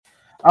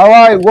All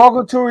right,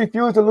 welcome to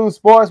Refuse to Lose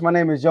Sports. My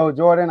name is Joe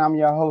Jordan. I'm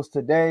your host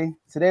today.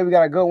 Today we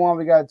got a good one.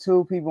 We got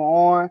two people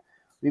on.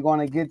 We're going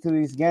to get through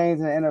these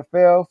games in the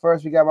NFL.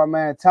 First, we got my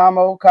man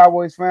Tomo,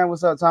 Cowboys fan.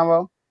 What's up,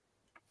 Tomo?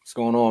 What's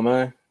going on,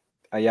 man?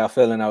 How y'all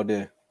feeling out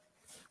there?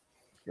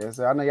 Yes,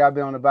 sir. I know y'all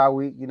been on the bye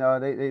week. You know,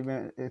 they've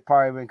been it's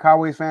probably been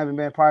Cowboys fans have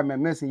been probably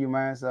been missing you,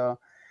 man. So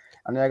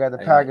I know I got the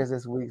Hey, man, Packers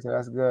this week, so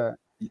that's good.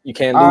 you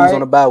can't All lose on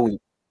right. a bye week.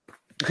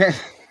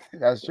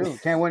 That's true.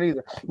 Can't win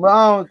either.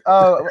 But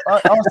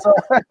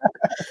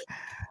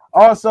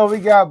also we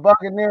got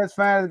Buccaneers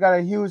fans got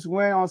a huge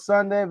win on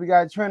Sunday. We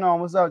got Trent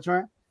on. What's up,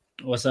 Trent?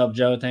 What's up,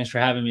 Joe? Thanks for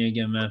having me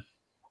again, man.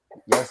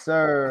 Yes,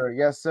 sir.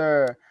 Yes,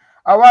 sir.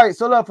 All right.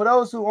 So look, for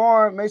those who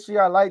aren't, make sure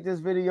y'all like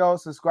this video,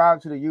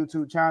 subscribe to the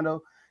YouTube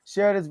channel,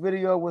 share this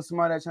video with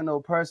somebody that you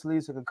know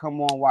personally so they can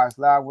come on watch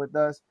live with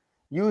us.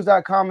 Use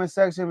that comment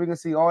section. We can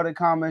see all the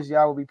comments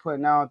y'all will be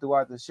putting out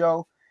throughout the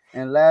show.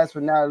 And last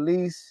but not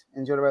least,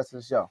 enjoy the rest of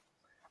the show.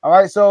 All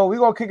right, so we're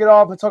going to kick it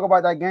off and talk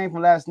about that game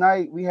from last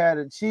night. We had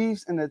the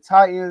Chiefs and the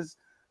Titans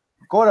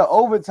go to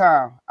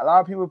overtime. A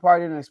lot of people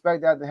probably didn't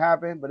expect that to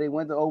happen, but they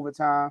went to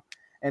overtime,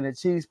 and the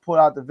Chiefs pulled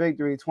out the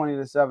victory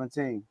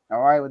 20-17,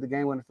 all right, with the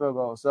game-winning field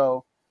goal.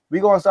 So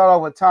we're going to start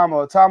off with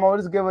Tomo. Tomo,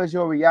 just give us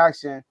your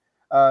reaction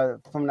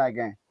from that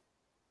game.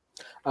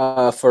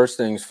 First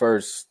things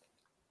first,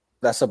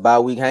 that's a bye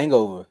week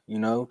hangover. You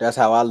know, that's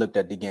how I looked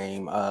at the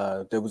game.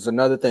 There was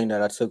another thing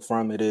that I took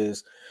from it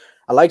is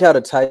I liked how the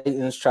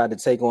Titans tried to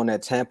take on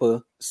that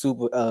Tampa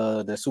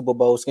the Super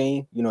Bowl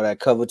scheme. You know, that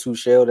cover two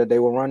shell that they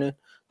were running.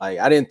 Like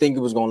I didn't think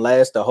it was gonna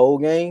last the whole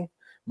game,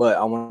 but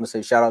I want to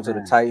say shout out to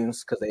the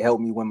Titans because they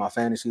helped me win my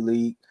fantasy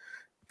league.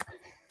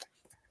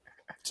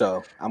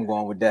 So I'm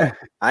going with that.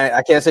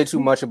 I can't say too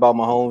much about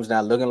Mahomes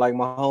not looking like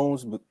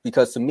Mahomes, but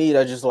because to me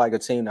that's just like a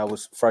team that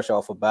was fresh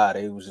off a bye.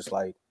 It was just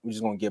like we're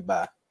just gonna get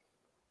by.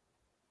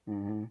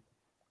 Mm-hmm.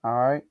 All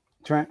right,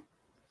 Trent.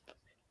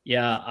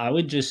 Yeah, I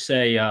would just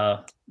say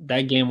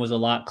that game was a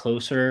lot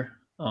closer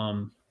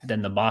than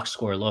the box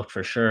score looked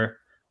for sure.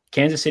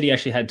 Kansas City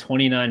actually had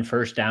 29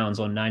 first downs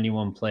on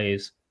 91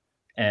 plays,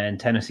 and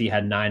Tennessee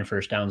had 9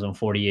 first downs on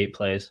 48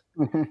 plays.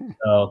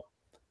 So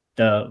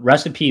the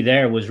recipe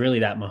there was really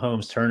that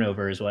Mahomes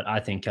turnover is what I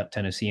think kept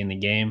Tennessee in the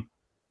game.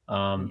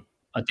 I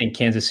think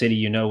Kansas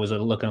City, was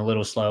looking a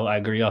little slow. I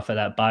agree off of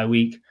that bye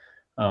week.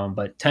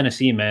 But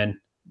Tennessee, man,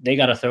 they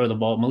got to throw the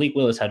ball. Malik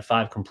Willis had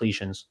 5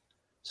 completions.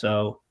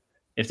 So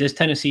if this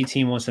Tennessee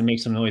team wants to make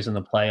some noise in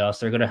the playoffs,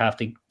 they're going to have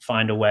to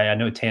find a way. I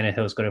know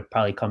Tannehill's going to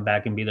probably come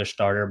back and be their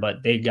starter,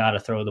 but they got to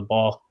throw the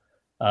ball.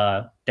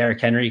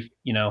 Derrick Henry,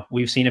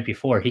 we've seen it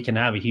before. He can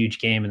have a huge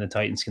game and the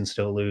Titans can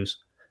still lose.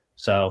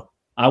 So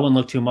I wouldn't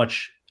look too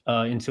much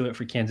into it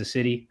for Kansas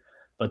City,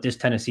 but this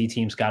Tennessee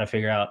team's got to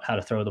figure out how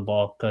to throw the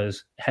ball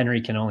because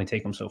Henry can only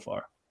take them so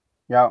far.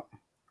 Yeah.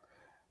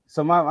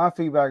 So my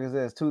feedback is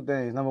this: 2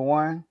 things. Number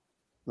one,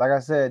 like I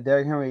said,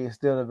 Derrick Henry is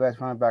still the best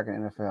running back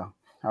in the NFL.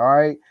 All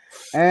right.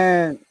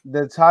 And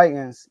the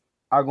Titans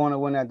are going to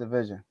win that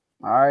division.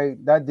 All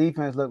right. That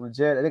defense looked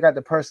legit. They got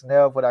the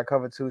personnel for that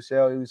cover 2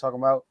 shell he was talking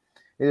about.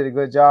 They did a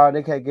good job.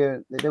 They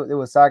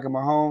were sacking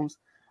Mahomes.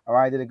 All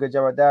right. Did a good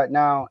job at that.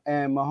 Now,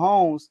 and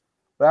Mahomes,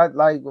 what I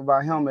like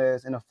about him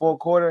is in the 4th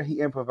quarter, he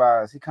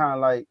improvised. He kind of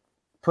like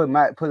put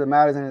the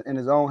matters in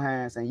his own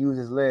hands and used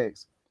his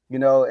legs,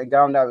 and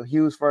got him that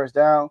huge first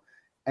down.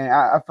 And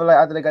I feel like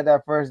after they got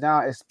that first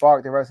down, it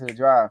sparked the rest of the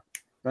drive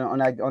on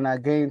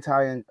that game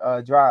tying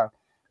drive.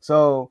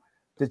 So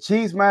the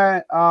Chiefs,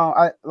 man,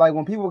 I like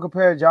when people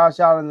compare Josh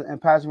Allen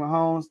and Patrick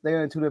Mahomes,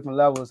 they're in 2 different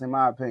levels, in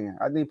my opinion.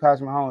 I think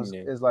Patrick Mahomes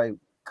is like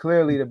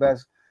clearly the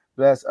best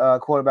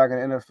quarterback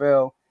in the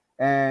NFL.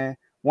 And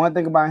one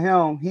thing about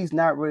him, he's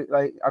not really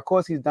like, of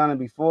course he's done it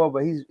before,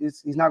 but he's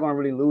not going to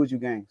really lose you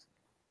games.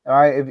 All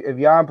right, if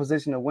you're in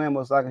position to win,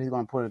 most likely he's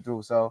going to put it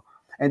through. So,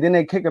 and then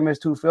they kick him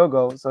missed 2 field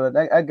goals, so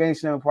that game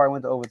should have probably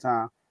went to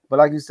overtime. But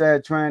like you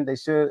said, Trent, they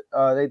should.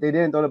 They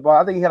didn't throw the ball.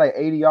 I think he had like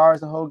 80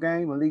 yards the whole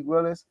game, Malik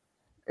Willis.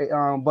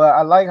 But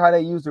I like how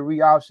they used the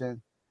read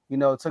option.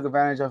 Took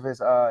advantage of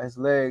his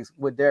legs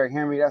with Derrick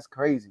Henry. That's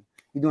crazy.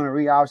 You doing a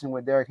read option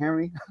with Derrick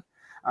Henry?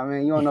 I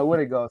mean, you don't know where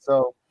to go.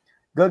 So,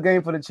 good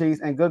game for the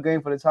Chiefs and good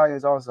game for the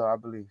Titans also, I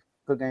believe.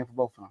 Good game for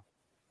both of them.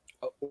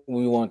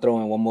 We want to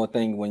throw in one more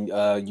thing when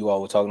you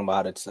all were talking about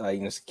how the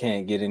Titans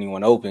can't get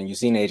anyone open. You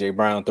seen AJ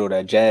Brown throw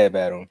that jab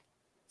at him,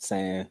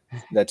 saying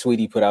that tweet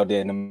he put out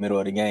there in the middle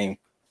of the game.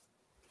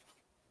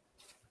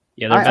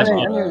 Yeah, their best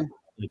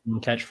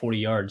catch 40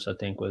 yards, I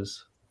think,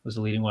 was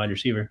the leading wide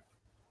receiver.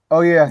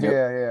 Oh, yeah,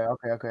 yep.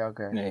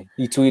 Okay. Yeah,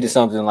 he tweeted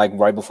something like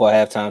right before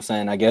halftime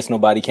saying, I guess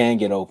nobody can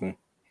get open.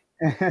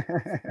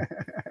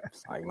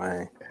 It's like,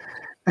 man.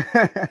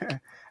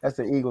 That's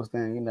the Eagles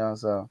thing,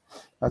 so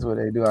that's what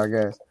they do, I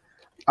guess.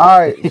 All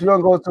right, so we're going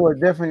to go to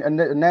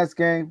the next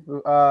game.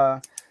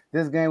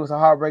 This game was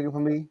heartbreaking for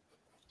me.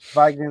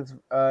 Vikings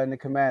and the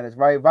Commanders,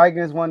 right?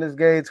 Vikings won this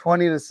game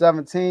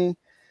 20-17.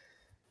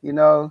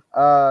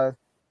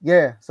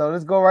 So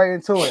let's go right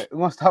into it. We're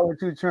going to start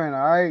with you, Trent,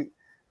 all right?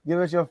 Give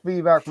us your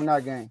feedback from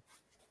that game.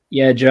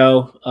 Yeah,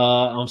 Joe.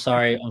 I'm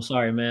sorry,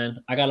 man.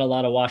 I got a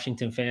lot of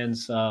Washington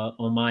fans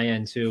on my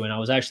end too, and I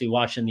was actually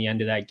watching the end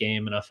of that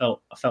game, and I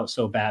felt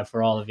so bad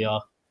for all of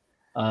y'all.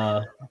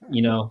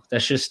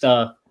 That's just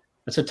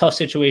that's a tough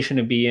situation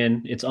to be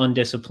in. It's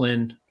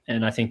undisciplined,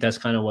 and I think that's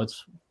kind of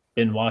what's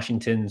been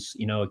Washington's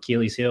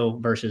Achilles heel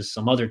versus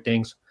some other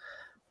things.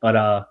 But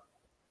I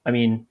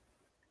mean,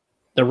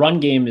 the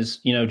run game is,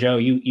 Joe,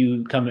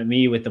 you come at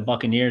me with the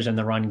Buccaneers and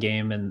the run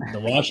game, and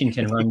the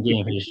Washington run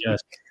game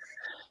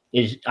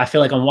I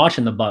feel like I'm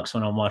watching the Bucs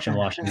when I'm watching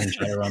Washington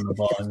try to run the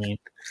ball. I mean,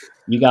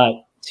 you got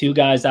two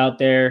guys out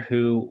there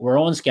who were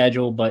on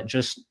schedule, but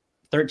just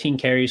 13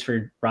 carries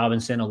for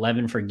Robinson,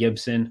 11 for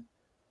Gibson.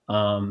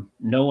 No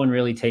one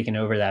really taking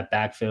over that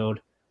backfield.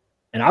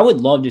 And I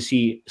would love to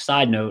see,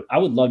 side note, I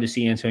would love to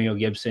see Antonio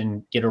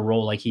Gibson get a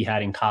role like he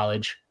had in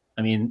college.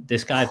 I mean,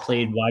 this guy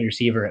played wide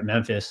receiver at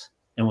Memphis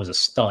and was a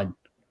stud.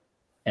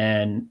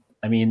 And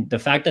I mean, the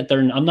fact that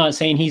I'm not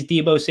saying he's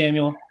Deebo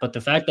Samuel, but the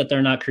fact that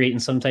they're not creating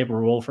some type of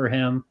role for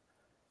him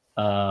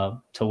to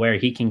where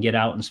he can get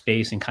out in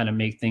space and kind of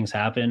make things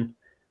happen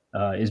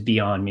is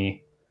beyond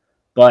me.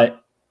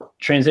 But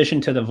transition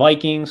to the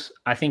Vikings,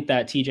 I think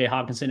that TJ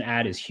Hawkinson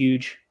ad is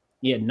huge.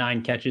 He had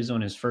 9 catches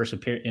on his first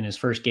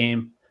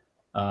game.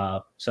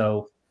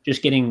 So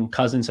just getting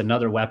Cousins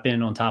another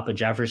weapon on top of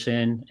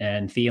Jefferson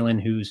and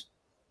Thielen, who's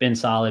been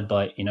solid,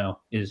 but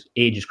his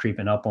age is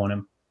creeping up on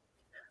him.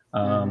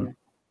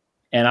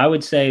 And I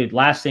would say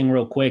last thing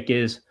real quick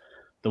is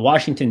the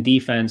Washington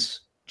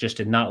defense just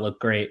did not look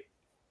great.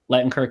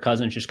 Letting Kirk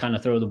Cousins just kind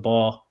of throw the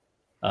ball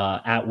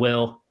at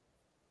will.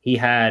 He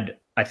had,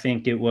 I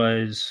think it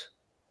was,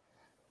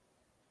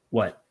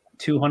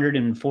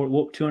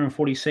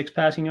 246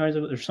 passing yards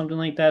or something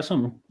like that,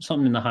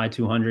 something in the high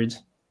 200s,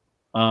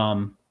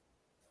 and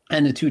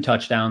the 2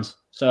 touchdowns.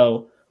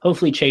 So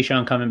hopefully Chase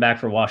Young coming back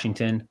for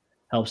Washington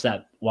helps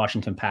that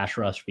Washington pass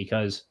rush,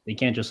 because they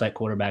can't just let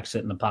quarterbacks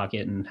sit in the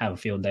pocket and have a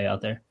field day out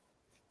there.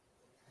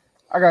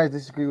 I gotta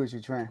disagree with you,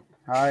 Trent.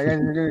 All right, I gotta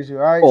disagree with you.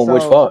 All right,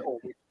 which part?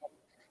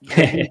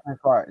 The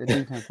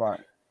defense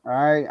part. All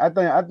right, I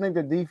think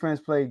the defense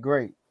played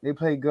great. They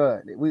played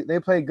good. They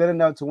played good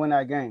enough to win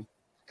that game.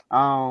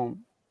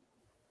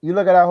 You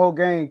look at that whole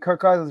game, Kirk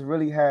Cousins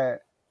really had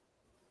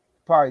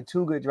probably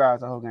 2 good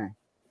drives the whole game.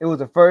 It was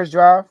the first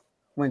drive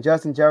when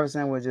Justin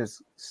Jefferson was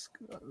just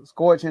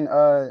scorching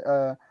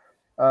our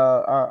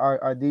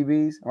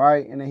DBs,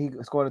 right? And then he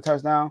scored a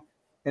touchdown.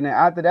 And then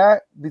after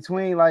that,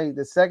 between like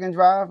the second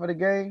drive of the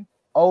game,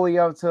 all the way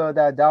up to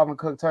that Dalvin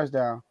Cook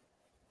touchdown,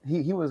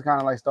 he was kind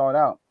of like stalled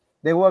out.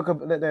 They would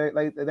convert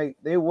like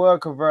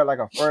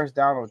a first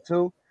down or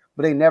 2,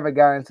 but they never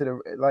got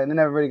into they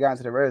never really got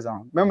into the red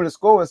zone. Remember, the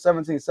score was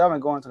 17-7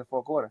 going into the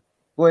fourth quarter.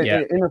 Well,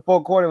 yeah. In the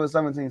fourth quarter, it was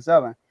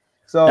 17-7.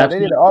 So they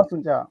did an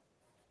awesome job.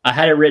 I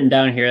had it written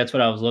down here. That's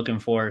what I was looking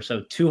for.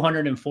 So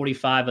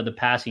 245 of the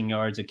passing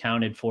yards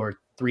accounted for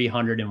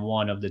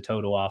 301 of the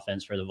total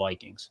offense for the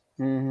Vikings.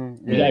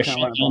 Mm-hmm. You guys shut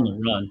down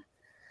the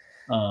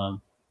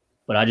run.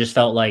 But I just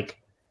felt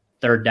like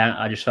third down.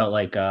 I just felt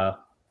like the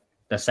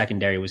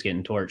secondary was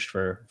getting torched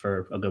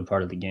for a good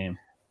part of the game.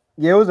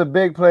 Yeah, it was a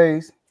big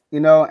plays,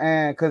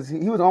 and because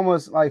he was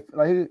almost like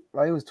he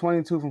was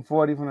 22 from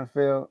 40 from the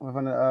field,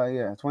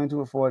 22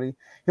 for 40.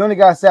 He only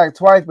got sacked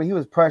twice, but he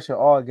was pressure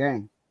all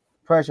game.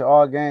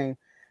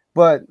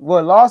 But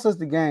what lost us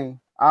the game,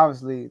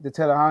 obviously, the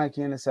Taylor Heinicke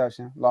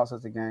interception lost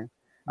us the game.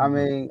 Mm-hmm. I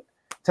mean,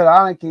 Taylor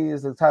Heinicke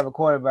is the type of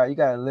quarterback you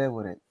got to live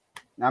with it.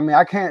 I mean,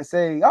 I can't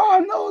say,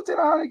 oh, no,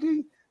 Taylor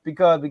Heinicke,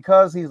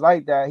 because he's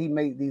like that. He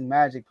made these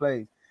magic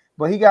plays,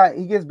 but he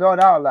gets bailed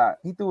out a lot.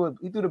 He threw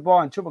the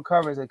ball in triple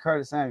coverage at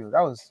Curtis Samuel.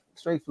 That was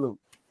straight fluke.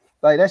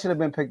 Like, that should have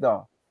been picked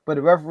off. But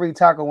the referee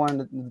tackled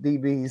one of the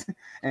DBs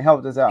and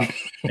helped us out.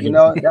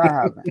 That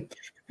happened.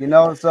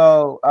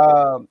 So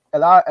a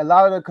lot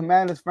of the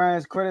Commanders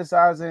fans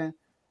criticizing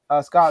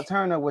Scott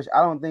Turner, which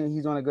I don't think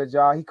he's doing a good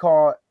job. He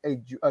called a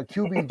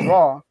QB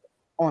draw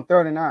on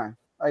 3rd and 9.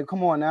 Like,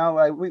 come on now.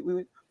 Like,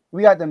 we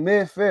got the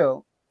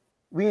midfield.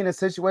 We in a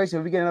situation,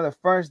 if we get another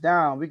first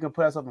down, we can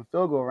put ourselves in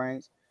field goal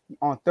range.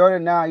 On 3rd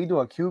and 9, you do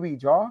a QB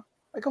draw?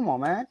 Like, come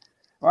on, man.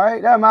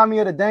 Right? That reminds me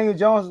of the Daniel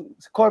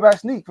Jones quarterback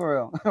sneak, for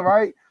real.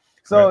 Right?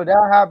 So right.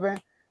 That happened.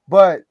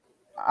 But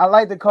I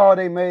like the call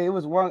they made. It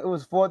was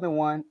 4th and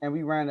 1, and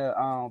we ran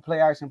a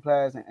play action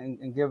pass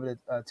and give it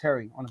a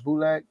Terry on the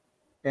bootleg.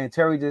 And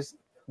Terry the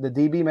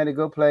DB made a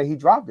good play. He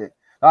dropped it.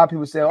 A lot of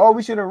people said, oh,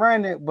 we should have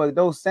ran it. But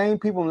those same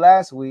people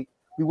last week,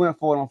 we went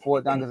for it on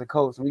 4th down as a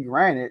coach, and we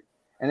ran it.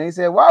 And they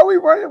said, why are we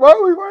running?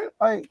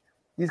 Like,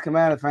 these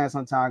Commander fans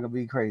sometimes can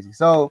be crazy.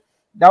 So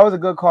that was a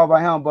good call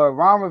by him. But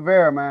Ron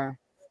Rivera, man,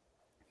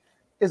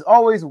 it's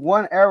always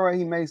one error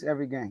he makes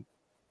every game.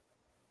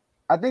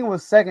 I think it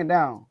was 2nd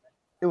down.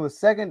 It was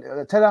second.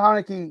 Taylor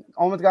Heinicke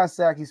almost got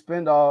sacked. He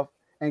spinned off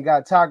and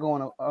got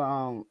tackled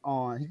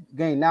on he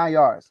gained 9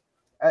 yards.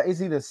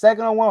 It's either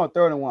 2nd and 1 or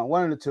 3rd and 1,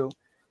 one of the two.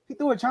 He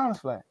threw a challenge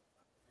flag.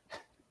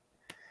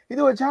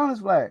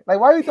 Like,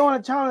 why are you throwing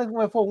a challenge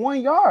for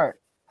 1 yard?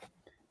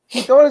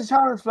 He throws a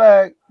challenge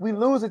flag. We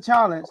lose the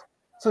challenge.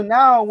 So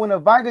now when the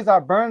Vikings are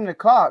burning the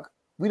clock,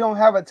 we don't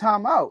have a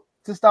timeout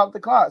to stop the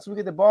clock, so we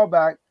get the ball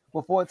back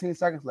with 14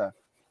 seconds left.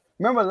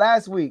 Remember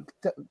last week,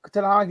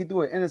 Taylor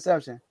threw an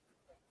interception,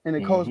 and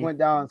the coach went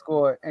down and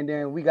scored, and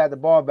then we got the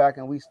ball back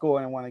and we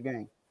scored and won the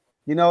game.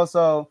 You know,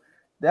 so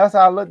that's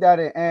how I looked at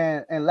it.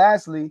 And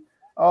lastly,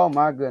 oh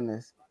my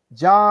goodness,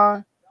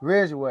 John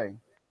Ridgeway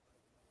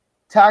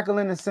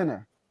tackling the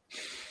center.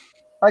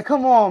 Like,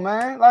 come on,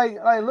 man. Like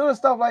little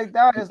stuff like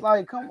that is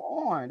like, come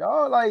on,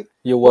 dog. Like,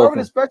 you're welcome.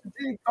 The special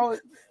team coach,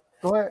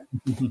 go ahead.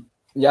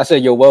 Yeah, I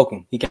said you're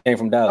welcome. He came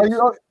from Dallas.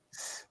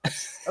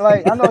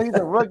 Like, I know he's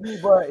a rookie,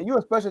 but you're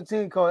a special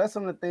team coach. That's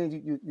some of the things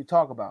you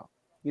talk about.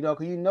 You know,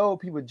 because you know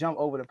people jump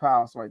over the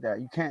pounds like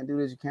that. You can't do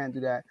this, you can't do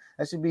that.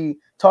 That should be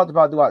talked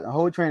about throughout the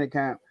whole training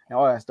camp and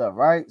all that stuff,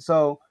 right?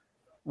 So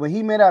when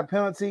he made that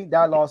penalty,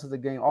 that lost us the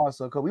game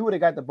also, because we would have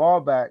got the ball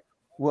back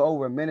with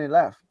over a minute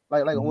left.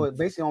 Like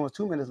basically almost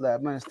 2 minutes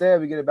left. But instead,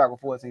 we get it back with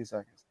 14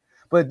 seconds.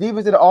 But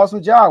defense did an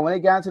awesome job. When they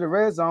got into the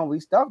red zone, we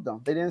stuffed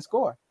them. They didn't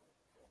score.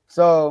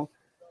 So,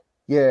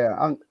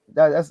 yeah,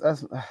 that's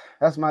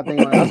my thing.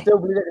 I still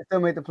believe they can still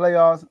make the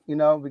playoffs, you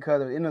know, because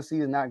the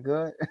NFC is not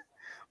good.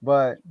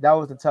 But that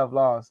was a tough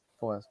loss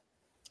for us.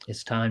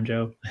 It's time,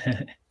 Joe.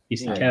 You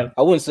see, Kev?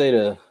 I wouldn't say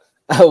the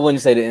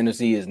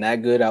NFC is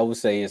not good. I would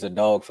say it's a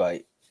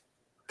dogfight,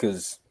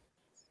 because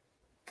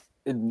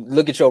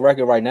look at your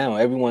record right now.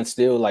 Everyone's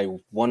still like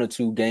 1 or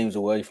 2 games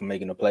away from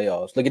making the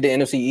playoffs. Look at the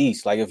NFC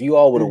East. Like, if you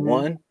all would have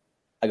won,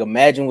 like,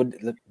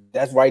 imagine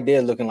that's right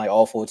there looking like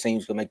all 4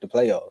 teams could make the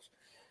playoffs.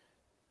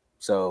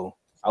 So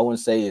I wouldn't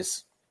say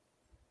it's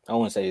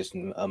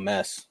a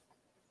mess.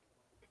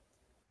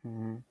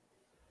 Mm-hmm.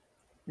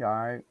 Yeah, all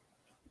right.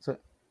 So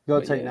go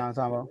take now,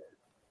 Tombo.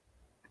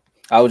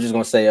 I was just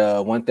gonna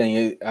say one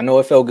thing. I know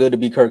it felt good to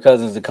be Kirk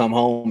Cousins to come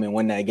home and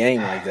win that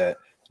game like that.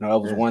 You know, that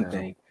was one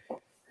thing,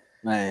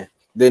 man.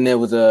 Then there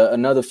was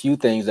another few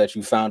things that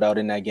you found out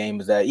in that game,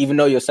 is that even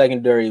though your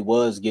secondary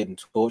was getting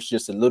torched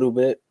just a little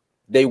bit,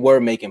 they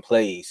were making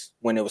plays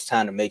when it was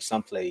time to make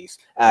some plays.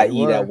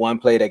 I.e., that one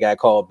play that got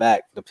called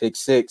back, the pick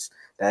 6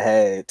 that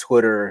had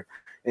Twitter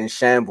in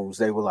shambles.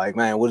 They were like,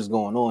 "Man, what is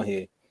going on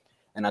here?"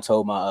 And I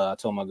told my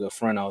good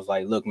friend, I was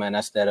like, "Look, man,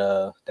 that's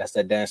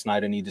that Dan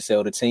Snyder need to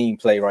sell the team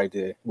play right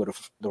there."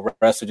 With the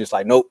rest are just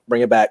like, "Nope,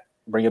 bring it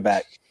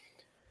back."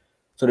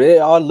 So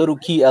there are little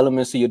key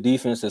elements to your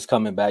defense that's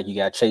coming back. You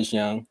got Chase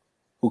Young,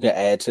 who can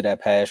add to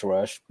that pass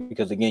rush,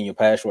 because again, your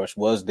pass rush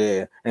was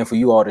there. And for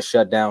you all to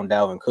shut down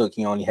Dalvin Cook,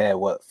 he only had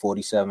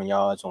 47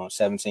 yards on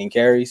 17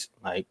 carries.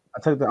 Like, I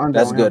took the under.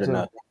 That's good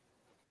enough.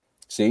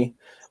 See?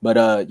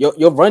 But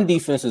your run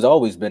defense has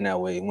always been that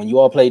way. When you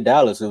all played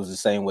Dallas, it was the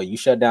same way. You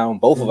shut down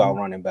both of our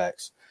running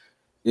backs.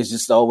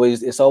 It's always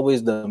the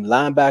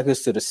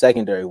linebackers to the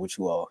secondary with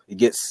you all. It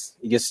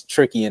gets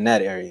tricky in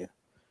that area.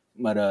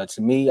 But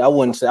to me, I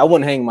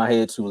wouldn't hang my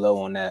head too low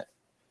on that.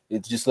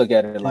 Just look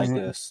at it like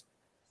this.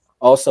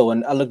 Also,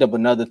 and I looked up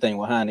another thing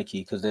with Heinicke,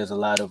 because there's a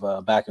lot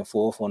of back and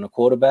forth on the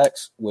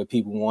quarterbacks where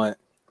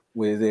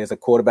there's a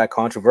quarterback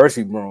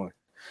controversy brewing.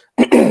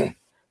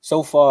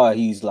 So far,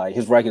 his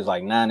record's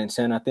like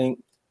 9-10, I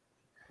think.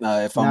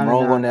 If I'm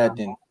wrong on that,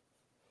 then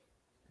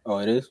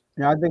it is.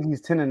 Yeah, I think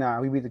he's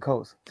 10-9. We beat the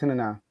Colts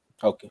 10-9.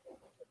 Okay.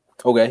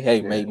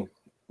 Hey, maybe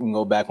we can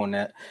go back on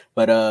that.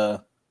 But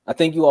I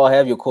think you all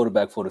have your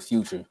quarterback for the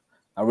future.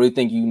 I really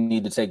think you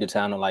need to take the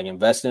time to like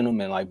invest in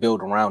them and like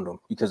build around them,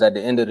 because at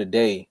the end of the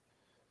day,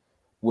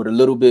 with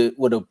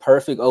a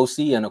perfect OC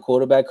and a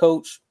quarterback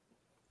coach,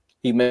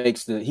 he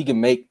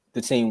can make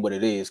the team what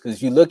it is. Because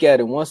if you look at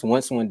it, once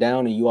went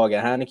down and you all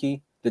got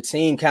Heinicke, the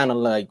team kind of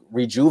like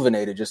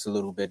rejuvenated just a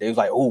little bit. They was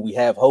like, "Oh, we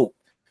have hope."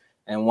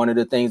 And one of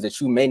the things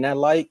that you may not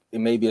like, it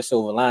may be a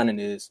silver lining,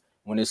 is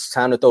when it's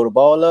time to throw the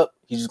ball up,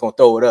 he's just gonna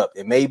throw it up.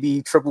 It may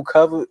be triple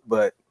covered,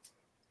 but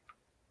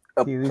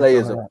a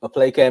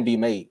play can be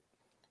made.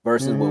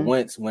 Versus with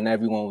Wentz, when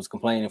everyone was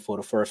complaining for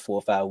the first 4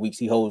 or 5 weeks,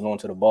 he holds on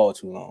to the ball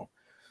too long.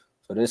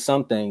 So there's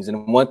some things.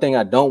 And one thing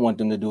I don't want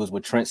them to do is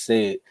what Trent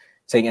said,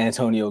 take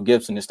Antonio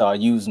Gibson and start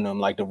using him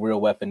like the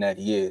real weapon that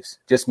he is.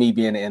 Just me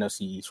being an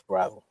NFC East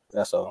rival.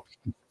 That's all.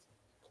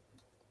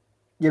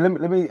 Yeah,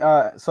 let me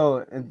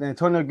so the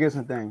Antonio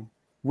Gibson thing,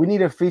 we need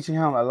to feature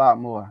him a lot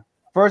more.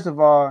 First of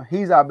all,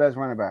 he's our best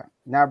running back,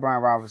 not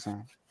Brian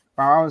Robinson.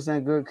 Brian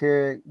Robinson, good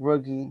kid,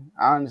 rookie,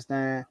 I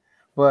understand.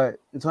 But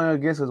Antonio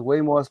Gibson is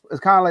way more. It's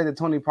kind of like the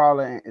Tony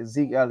Pollard and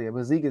Zeke Elliott.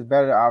 But Zeke is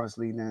better,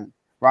 obviously, than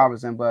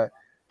Robinson. But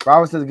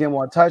Robinson's getting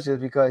more touches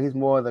because he's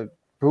more of the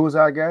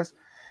bruiser, I guess.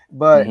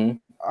 But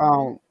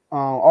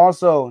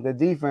also the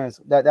defense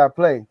that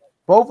play,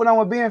 both of them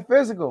were being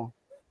physical.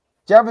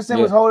 Jefferson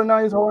was holding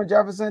on. He's holding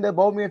Jefferson. They're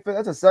both being physical.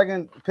 That's a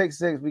second pick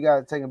 6. We got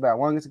to take him back.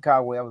 One against the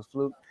Cowboys. That was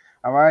fluke.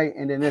 All right.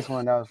 And then this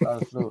one, that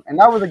was fluke. And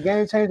that was a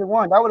game-changer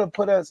one. That would have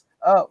put us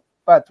up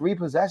by 3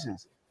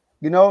 possessions.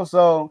 You know,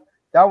 so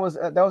that was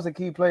a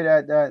key play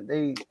that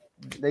they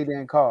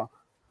didn't call.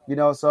 You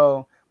know,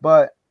 so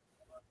but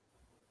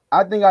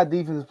I think our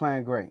defense is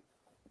playing great.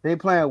 They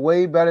playing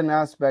way better than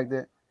I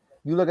expected.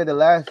 You look at the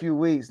last few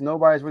weeks,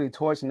 nobody's really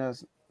torching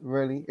us,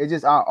 really. It's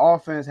just our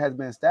offense has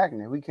been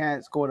stagnant. We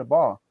can't score the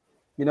ball.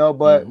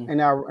 But when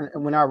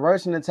our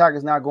rushing attack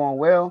is not going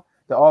well,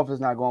 the offense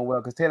is not going well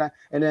because Taylor,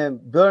 and then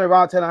building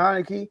around Taylor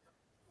Heineke,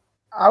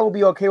 I would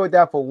be okay with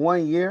that for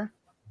 1 year.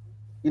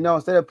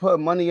 Instead of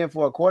putting money in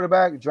for a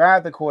quarterback,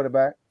 draft a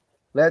quarterback,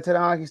 let Taylor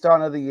Heineke start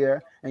another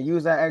year, and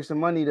use that extra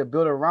money to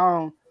build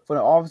around for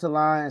the offensive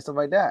line and stuff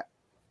like that,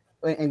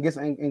 and get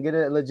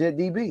a legit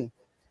DB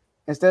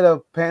instead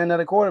of paying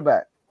another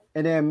quarterback.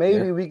 And then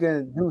maybe we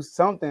can do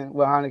something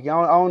with Heineke.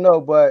 I don't know,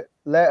 but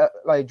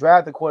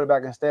draft the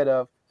quarterback instead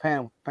of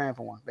paying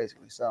for one,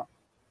 basically. So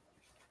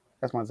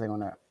that's my take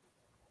on that.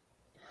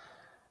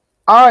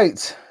 All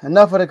right,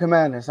 enough of the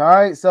Commanders. All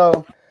right,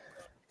 so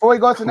before we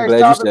go to the next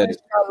topic,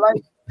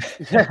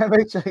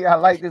 make sure y'all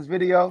like this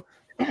video.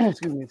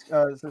 Excuse me.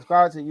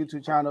 Subscribe to the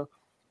YouTube channel.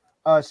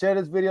 Share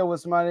this video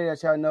with somebody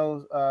that y'all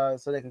know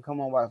so they can come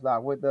on watch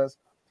live with us.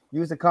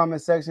 Use the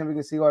comment section. We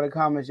can see all the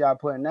comments y'all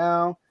putting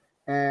down.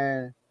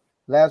 And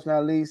last but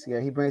not least,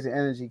 he brings the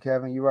energy,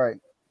 Kevin. You're right.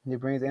 He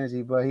brings the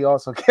energy, but he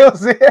also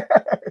kills it.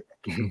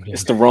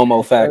 It's the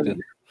Romo factor.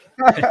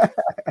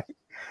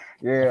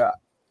 Yeah.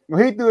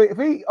 He threw it. If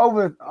he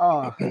over.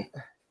 All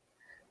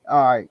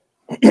right.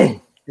 Enjoy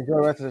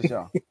the rest of the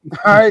show.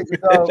 All right.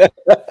 So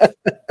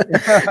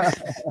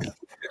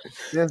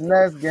this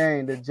next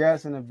game, the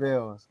Jets and the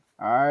Bills.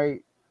 All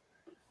right.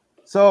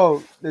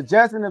 So the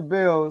Jets and the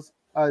Bills,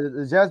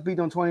 the Jets beat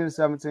them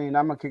 20-17. I'm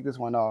gonna kick this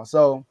one off.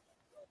 So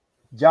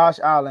Josh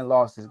Allen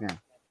lost this game.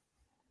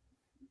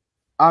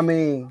 I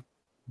mean,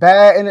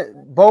 bad,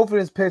 and both of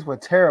his picks were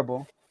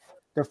terrible.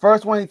 The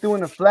first one he threw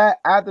in the flat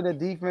after the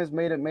defense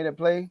made a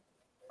play.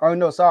 Or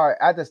no, sorry,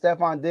 after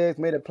Stephon Diggs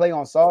made a play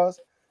on Sauce.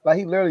 Like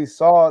he literally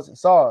saws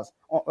off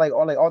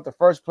the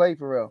first play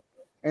for real.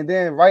 And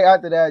then right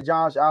after that,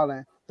 Josh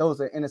Allen throws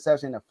an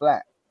interception in the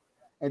flat.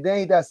 And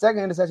then that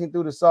second interception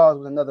through the Sauce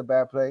was another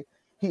bad play.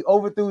 He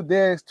overthrew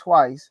Diggs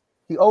twice.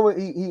 He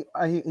underthrew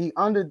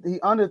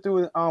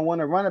one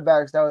of the running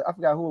backs I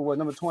forgot who it was,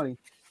 number 20.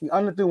 He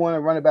underthrew one of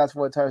the running backs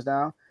for a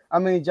touchdown. I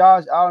mean,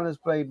 Josh Allen has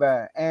played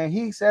bad. And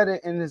he said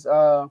it in his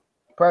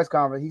press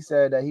conference. He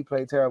said that he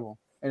played terrible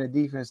and the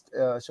defense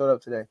showed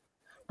up today.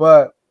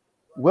 But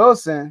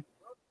Wilson,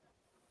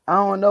 I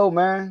don't know,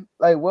 man.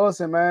 Like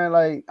Wilson, man,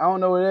 like I don't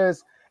know what it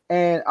is.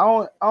 And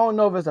I don't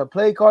know if it's a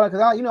play caller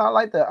because I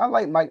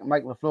like Mike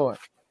LaFleur.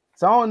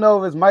 So I don't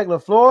know if it's Mike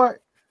LaFleur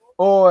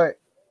or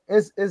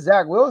it's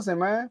Zach Wilson,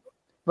 man.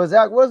 But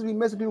Zach Wilson be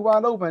missing people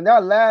wide open.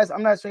 That last,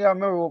 I'm not sure y'all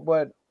remember,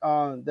 but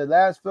the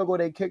last field goal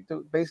they kicked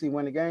to basically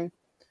win the game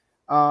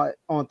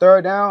on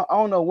third down. I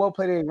don't know what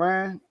play they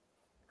ran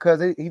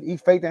because he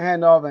faked the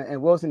handoff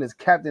and Wilson is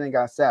captain and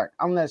got sacked.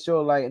 I'm not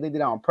sure like they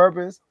did that on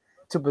purpose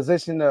to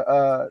position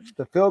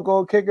the field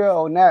goal kicker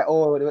or not,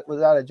 or was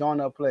that a drawn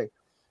up play.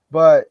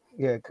 But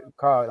yeah,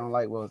 Carl don't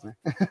like Wilson.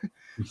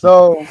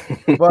 So,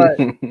 but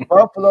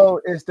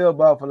Buffalo is still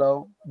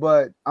Buffalo.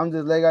 But I'm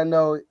just letting I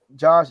know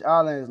Josh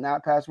Allen is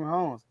not Patrick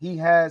Mahomes.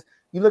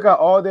 You look at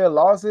all their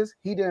losses,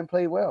 he didn't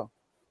play well.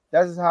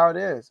 That's just how it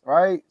is,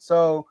 right?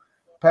 So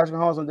Patrick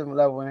Mahomes on a different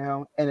level than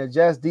him, and the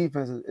Jets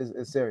defense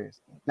is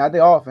serious. Not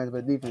the offense,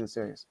 but defense is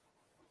serious.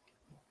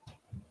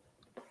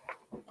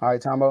 All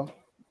right, Tombo.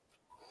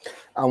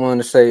 I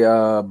want to say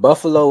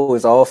Buffalo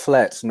is all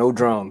flats, no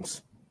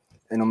drums.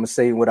 And I'm going to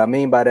say what I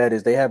mean by that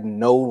is they have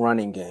no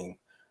running game.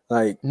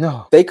 Like,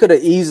 no, they could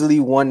have easily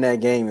won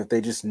that game if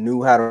they just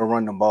knew how to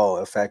run the ball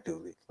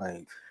effectively.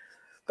 Like,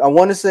 I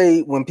want to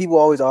say when people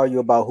always argue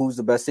about who's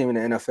the best team in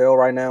the NFL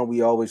right now,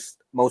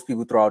 most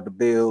people throw out the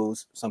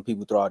Bills. Some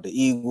people throw out the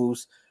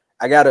Eagles.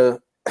 I hate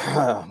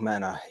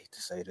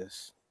to say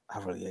this.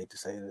 I really hate to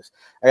say this.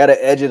 I got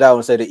to edge it out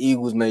and say the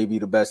Eagles may be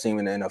the best team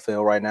in the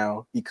NFL right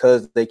now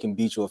because they can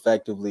beat you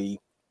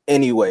effectively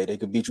anyway. They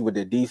can beat you with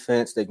their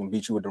defense. They can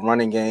beat you with the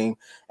running game.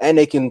 And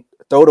they can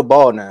throw the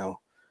ball now.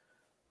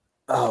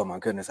 Oh, my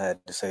goodness, I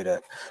had to say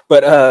that.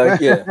 But,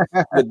 yeah,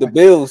 with the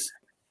Bills,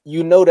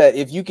 you know that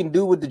if you can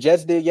do what the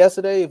Jets did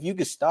yesterday, if you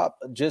could stop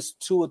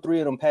just 2 or 3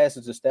 of them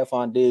passes to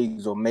Stephon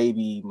Diggs or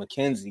maybe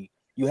McKenzie,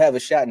 you have a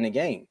shot in the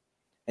game.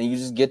 And you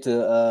just get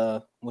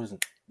to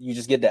You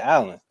just get to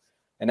Allen.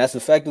 And that's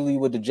effectively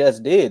what the Jets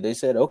did. They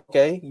said,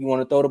 okay, you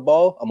want to throw the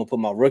ball? I'm going to put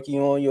my rookie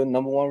on your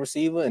number one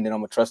receiver, and then I'm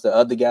going to trust the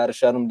other guy to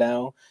shut him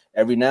down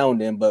every now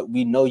and then. But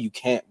we know you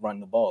can't run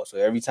the ball. So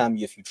every time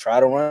if you try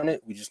to run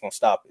it, we're just going to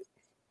stop it.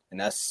 And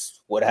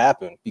that's what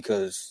happened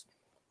because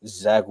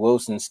Zach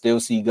Wilson still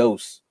see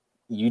ghosts.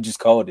 You just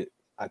called it.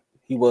 That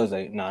was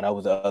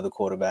the other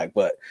quarterback,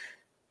 but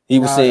he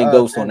was seeing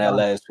ghosts on that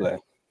last play.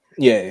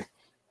 Yeah.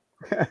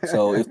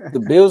 So if the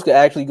Bills could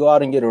actually go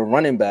out and get a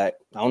running back,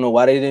 I don't know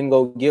why they didn't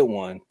go get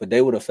one, but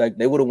they would have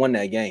won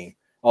that game.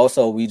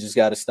 Also, we just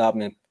got to stop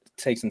and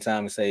take some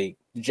time and say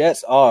the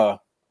Jets are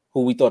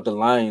who we thought the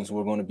Lions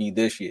were going to be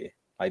this year.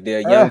 Like they're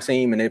a young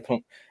team and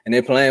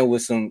they're playing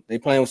with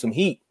some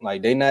heat.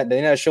 Like they're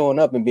not showing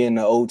up and being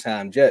the old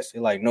time Jets.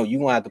 They're like, no,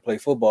 you're gonna have to play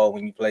football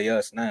when you play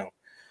us now.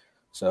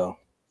 So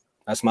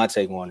that's my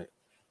take on it.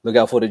 Look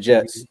out for the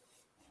Jets.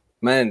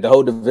 Man, the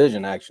whole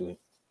division actually.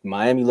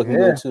 Miami looking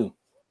good too.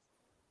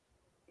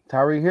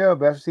 Tyreek Hill,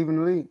 best receiver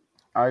in the league.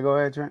 All right, go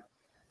ahead, Trent.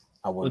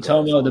 wouldn't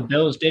Well, go that Tomo, the far.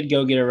 Bills did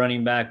go get a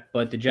running back,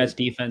 but the Jets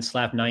defense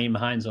slapped Naeem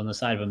Hines on the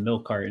side of a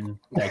milk carton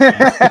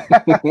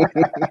that game.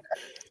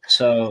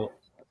 So,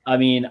 I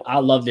mean, I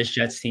love this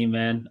Jets team,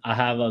 man. I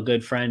have a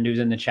good friend who's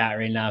in the chat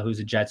right now who's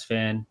a Jets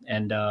fan,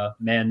 and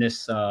man,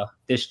 this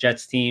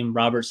Jets team,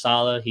 Robert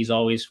Saleh, he's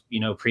always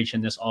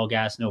preaching this all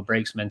gas no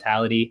brakes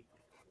mentality.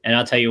 And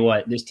I'll tell you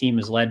what, this team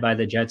is led by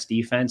the Jets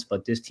defense,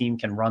 but this team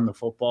can run the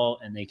football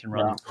and they can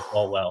run the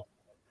football well.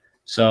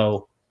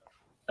 So,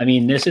 I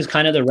mean, this is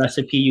kind of the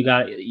recipe you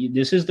got.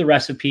 This is the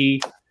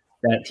recipe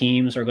that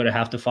teams are going to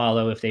have to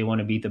follow if they want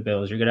to beat the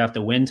Bills. You're going to have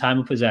to win time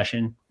of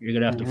possession. You're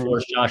going to have to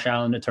force Josh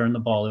Allen to turn the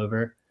ball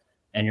over,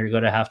 and you're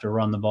going to have to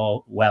run the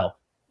ball well.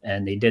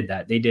 And they did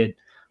that. They did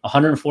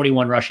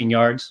 141 rushing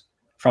yards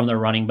from their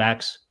running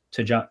backs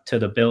to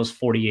the Bills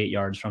 48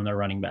 yards from their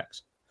running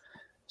backs.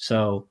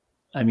 So,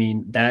 I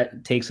mean,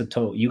 that takes a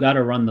toll. You got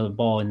to run the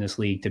ball in this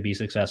league to be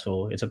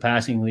successful. It's a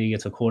passing league.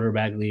 It's a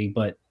quarterback league,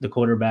 but the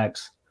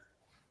quarterbacks,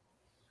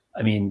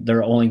 I mean,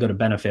 they're only going to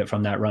benefit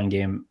from that run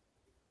game.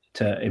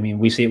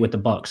 We see it with the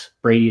Bucs.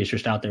 Brady is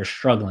just out there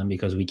struggling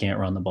because we can't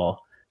run the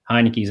ball.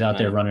 Heineke's out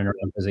there running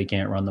around because they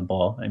can't run the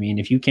ball. I mean,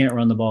 if you can't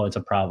run the ball, it's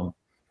a problem.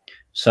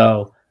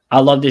 So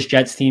I love this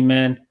Jets team,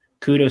 man.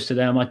 Kudos to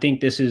them. I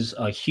think this is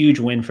a huge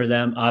win for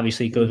them.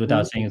 Obviously, it goes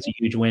without saying it's a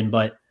huge win,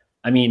 but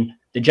I mean,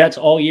 the Jets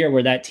all year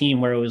were that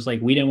team where it was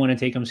like we didn't want to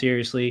take them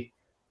seriously.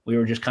 We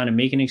were just kind of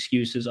making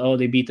excuses. Oh,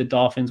 they beat the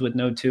Dolphins with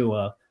no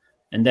Tua.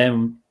 And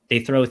then they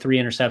throw 3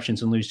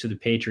 interceptions and lose to the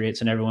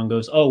Patriots, and everyone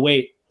goes, oh,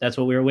 wait, that's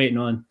what we were waiting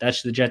on.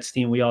 That's the Jets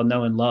team we all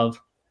know and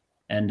love.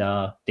 And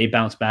they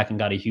bounced back and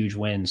got a huge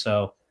win.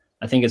 So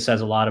I think it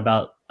says a lot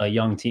about a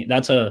young team.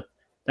 That's a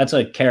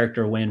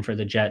character win for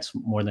the Jets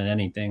more than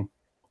anything.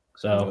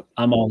 So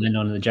I'm all in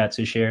on the Jets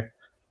this year.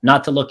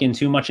 Not to look in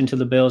too much into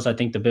the Bills. I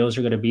think the Bills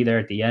are going to be there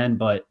at the end,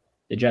 but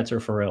the Jets are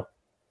for real.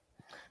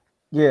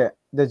 Yeah,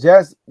 the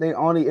Jets, their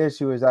only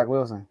issue is Zach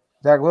Wilson.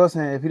 Zach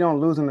Wilson, if he don't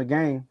lose in the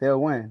game,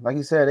 they'll win. Like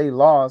he said, they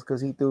lost because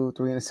he threw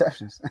 3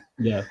 interceptions.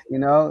 Yeah.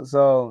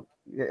 So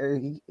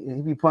he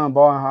be putting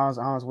ball in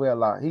harm's way a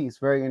lot. He's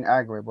very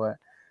inaccurate, but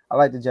I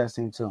like the Jets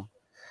team too.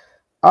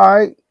 All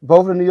right,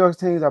 both of the New York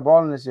teams are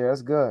balling this year.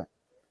 That's good.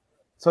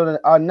 So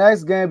our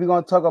next game, we're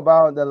going to talk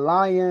about the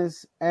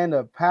Lions and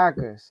the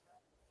Packers.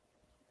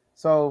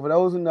 So for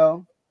those who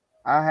know,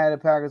 I had the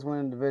Packers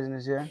winning the division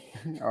this year.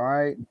 All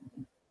right.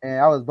 And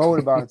I was bold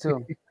about it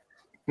too.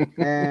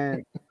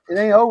 And it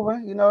ain't over,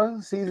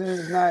 season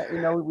is not,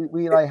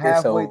 we like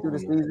halfway through the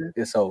season.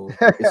 It's over.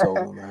 It's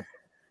over, man.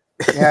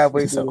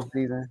 Halfway through the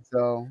season.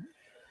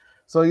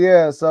 So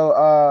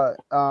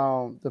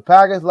the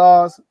Packers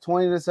lost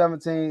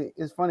 20-17.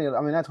 It's funny.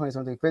 I mean, not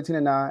 20-17,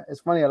 15-9.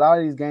 It's funny. A lot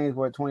of these games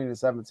were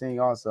 20-17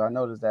 also. I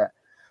noticed that.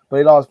 But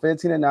they lost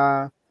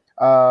 15-9.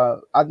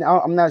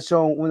 I'm not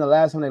sure when the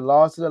last time they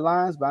lost to the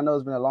Lions, but I know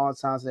it's been a long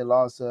time since they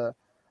lost to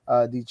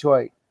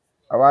Detroit.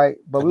 All right,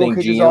 but we will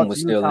kick this off.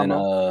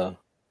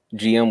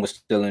 GM was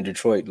still in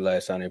Detroit the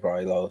last time they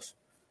probably lost.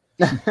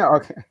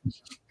 Okay.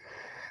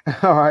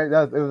 All right,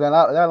 it was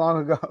that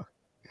long ago.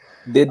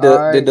 Did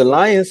the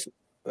Lions?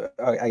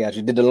 I got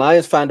you. Did the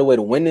Lions find a way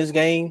to win this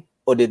game,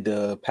 or did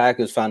the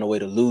Packers find a way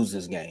to lose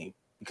this game?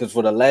 Because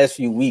for the last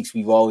few weeks,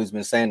 we've always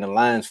been saying the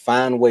Lions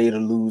find a way to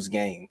lose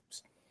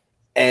games.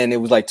 And it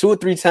was like 2 or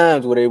 3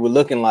 times where they were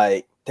looking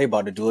like they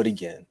about to do it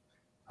again.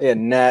 They're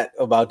not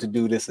about to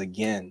do this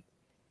again.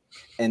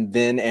 And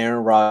then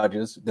Aaron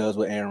Rodgers does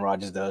what Aaron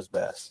Rodgers does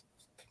best.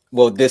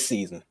 Well, this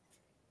season.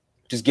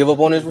 Just give up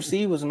on his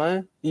receivers,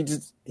 man. He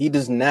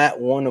does not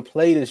want to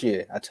play this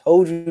year. I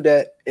told you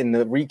that in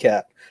the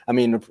recap. I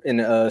mean, in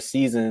the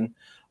season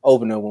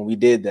opener when we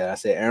did that. I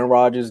said Aaron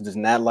Rodgers does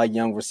not like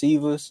young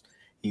receivers.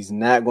 He's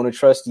not going to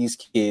trust these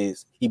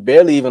kids. He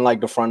barely even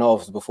liked the front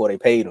office before they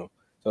paid him.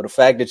 So the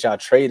fact that y'all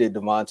traded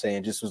Devontae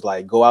and just was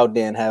like, go out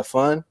there and have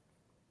fun,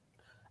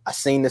 I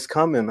seen this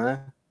coming,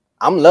 man.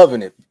 I'm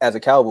loving it as a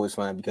Cowboys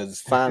fan because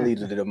it's finally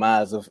the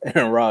demise of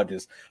Aaron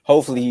Rodgers.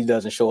 Hopefully he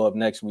doesn't show up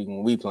next week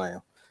when we play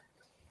him.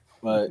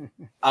 But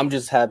I'm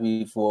just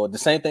happy for the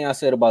same thing I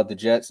said about the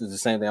Jets is the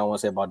same thing I want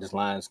to say about this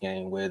Lions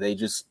game where they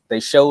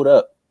showed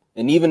up.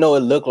 And even though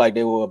it looked like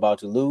they were about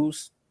to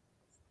lose,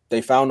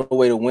 they found a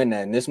way to win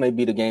that. And this may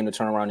be the game to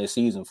turn around this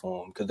season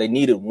for them because they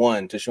needed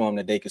one to show them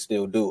that they could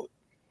still do it.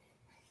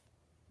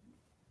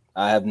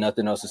 I have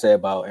nothing else to say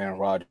about Aaron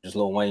Rodgers.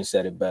 Lil Wayne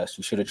said it best.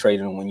 You should have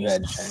traded him when you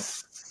had the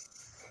chance.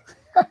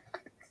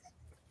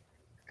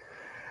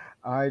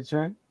 All right,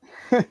 Trent.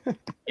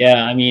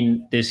 Yeah, I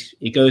mean,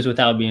 it goes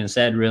without being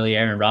said, really.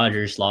 Aaron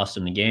Rodgers lost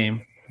in the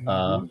game.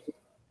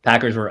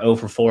 Packers were 0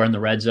 for 4 in the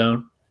red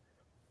zone,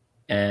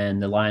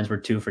 and the Lions were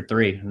 2 for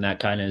 3. And that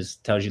kind of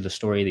tells you the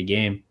story of the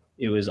game.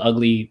 It was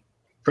ugly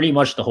pretty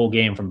much the whole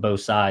game from both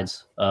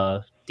sides.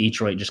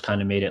 Detroit just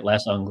kind of made it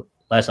less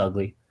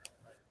ugly.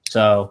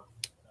 So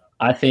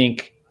I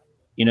think,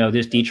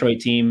 this Detroit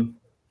team,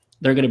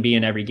 they're going to be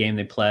in every game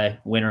they play,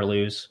 win or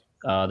lose.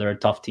 They're a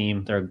tough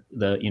team. They're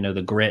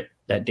the grit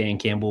that Dan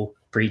Campbell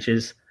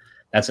preaches.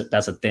 That's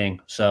a thing.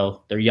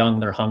 So they're young,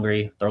 they're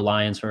hungry, they're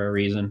Lions for a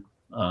reason.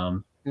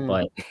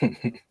 But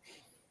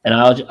And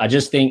I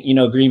just think,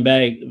 Green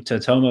Bay, to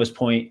Tomo's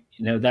point,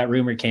 that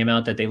rumor came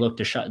out that they look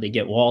to they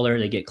get Waller,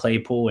 they get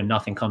Claypool, and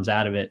nothing comes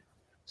out of it.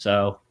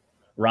 So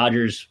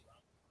Rodgers,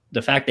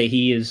 the fact that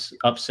he is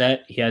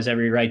upset, he has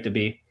every right to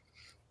be.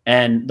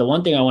 And the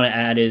one thing I want to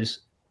add is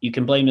you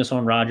can blame this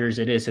on Rodgers.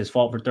 It is his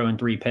fault for throwing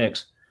 3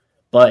 picks.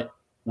 But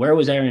where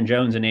was Aaron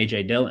Jones and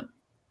A.J. Dillon?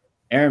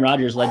 Aaron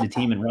Rodgers led the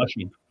team in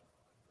rushing.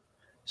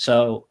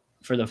 So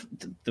for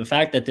the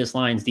fact that this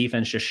Lions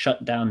defense just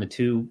shut down the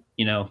two,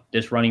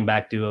 this running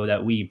back duo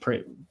that we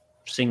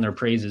sing their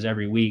praises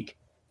every week,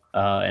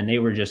 and they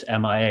were just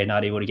MIA,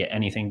 not able to get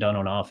anything done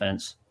on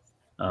offense,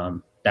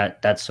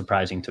 that's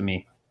surprising to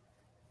me.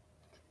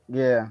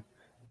 Yeah.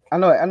 I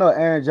know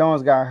Aaron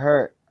Jones got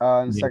hurt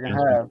in the second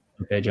half.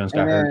 Okay, Jones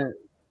got hurt.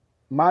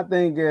 My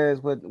thing is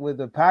with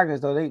the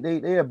Packers, though,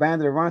 they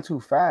abandoned the run too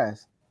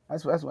fast.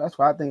 That's what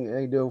I think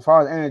they do. As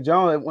far as Aaron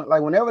Jones,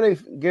 like whenever they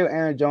give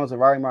Aaron Jones the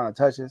right amount of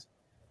touches,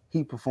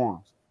 he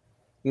performs.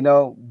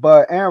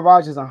 But Aaron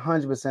Rodgers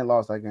 100%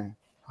 lost that game.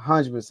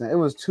 100%. It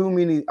was too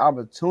many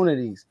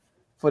opportunities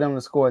for them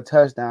to score a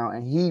touchdown,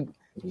 and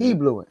he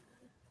blew it.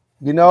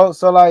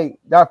 So like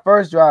that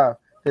first drive,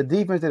 the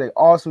defense did an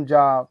awesome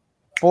job.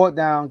 4th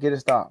down, get a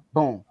stop.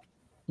 Boom.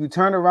 You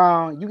turn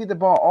around, you get the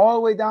ball all the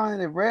way down in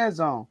the red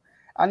zone.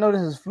 I know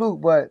this is fluke,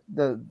 but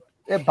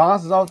it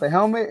bounces off the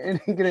helmet and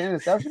you get an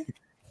interception.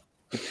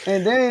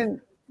 And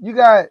then you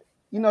got,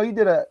 you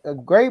did a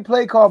great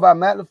play call by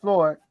Matt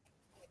LaFleur,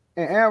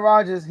 and Aaron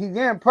Rodgers, he's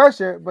getting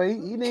pressure, but he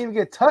didn't even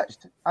get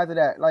touched after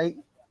that. Like,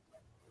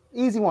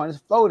 easy one,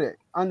 just floated,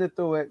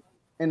 underthrew it,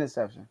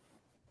 interception.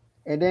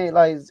 And then,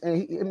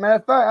 matter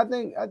of fact,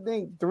 I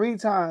think 3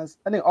 times,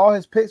 I think all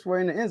his picks were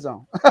in the end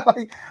zone.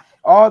 Like,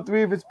 all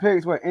 3 of his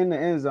picks were in the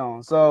end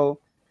zone. So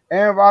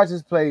Aaron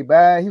Rodgers played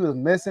bad. He was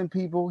missing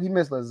people. He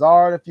missed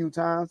Lazard a few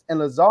times, and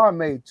Lazard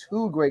made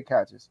 2 great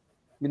catches.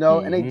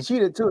 And they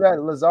cheated too.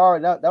 That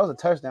Lazard, that was a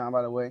touchdown,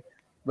 by the way,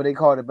 but they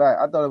called it back.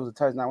 I thought it was a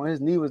touchdown. When his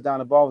knee was down,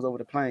 the ball was over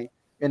the plane,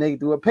 and they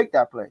threw a pick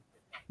that play.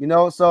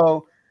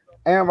 So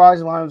Aaron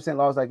Rodgers 100%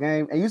 lost that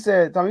game.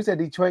 And Tom, you said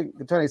Detroit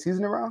could turn their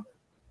season around?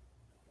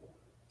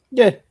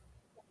 Yeah.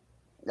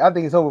 I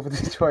think it's over for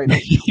Detroit.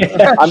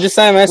 I'm just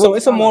saying, man. So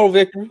it's a moral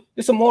victory.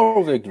 It's a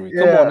moral victory.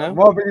 Come on now.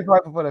 Moral victory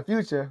for the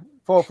future.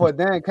 For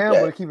Dan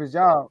Campbell to keep his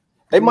job.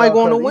 They might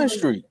go on a win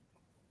streak.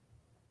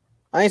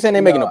 I ain't saying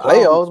they're making the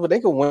playoffs, but they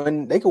could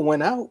win. They could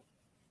win out.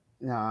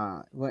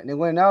 Nah, when they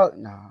went out,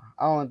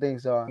 I don't think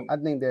so. I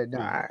think they're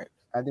done. All right.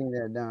 I think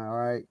they're done. All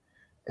right.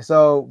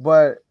 So,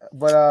 but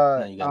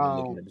now you got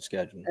me looking at the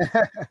schedule.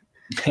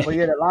 But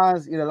yeah, the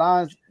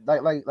Lions,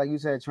 like you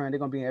said, Trent, they're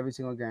gonna be in every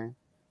single game.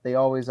 They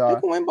always are.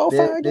 They can win both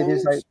 5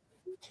 games.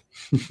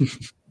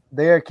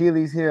 Their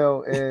Achilles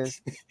heel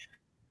is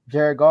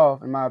Jared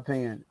Goff, in my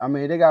opinion. I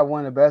mean, they got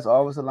one of the best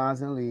offensive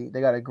lines in the league. They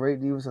got a great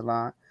defensive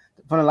line.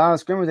 From the line of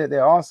scrimmage,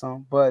 they're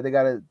awesome, but they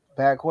got a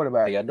bad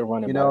quarterback. They got the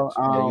running backs.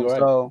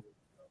 Right.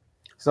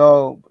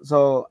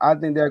 So I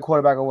think they're a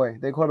quarterback away.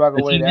 They're quarterback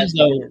away.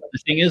 The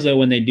thing is, though,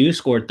 when they do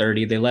score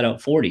 30, they let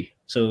out 40.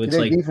 So it's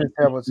like defense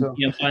terrible too.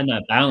 You can't find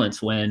that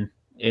balance when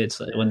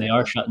they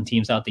are shutting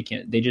teams out.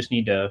 They just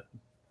need to.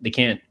 They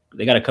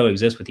got to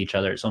coexist with each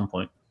other at some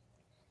point.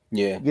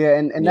 Yeah,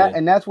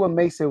 and that's what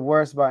makes it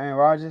worse about Aaron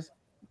Rodgers.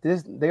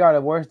 They are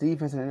the worst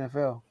defense in the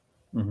NFL,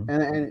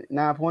 and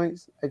 9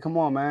 points. Hey, come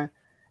on, man!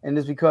 And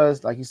it's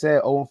because, like you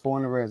said, 0-4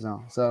 in the red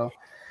zone. So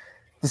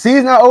the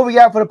season's not over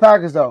yet for the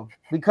Packers, though,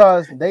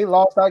 because they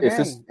lost that game.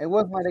 It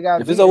wasn't like they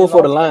got. If it's over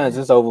for the Lions,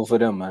 it's over for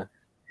them, man.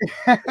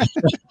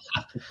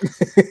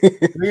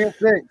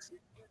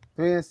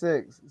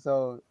 3-6.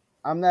 So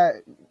I'm not,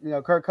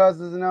 Kirk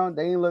Cousins and them,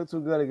 they didn't look too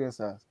good against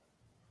us.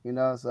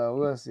 So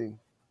we'll see.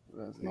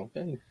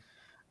 Okay.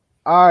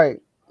 All right.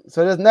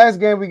 So this next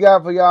game we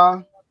got for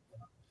y'all,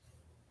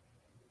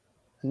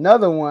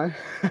 another one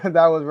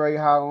that was very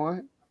high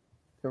on.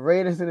 The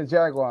Raiders and the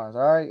Jaguars,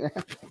 all right?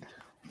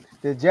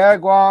 The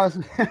Jaguars,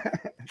 I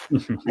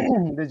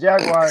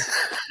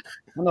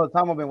know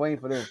Tom, I've been waiting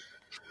for this.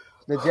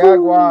 The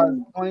Jaguars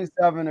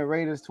 27, the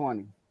Raiders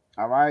 20.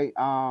 All right.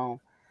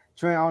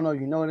 Trent, I don't know if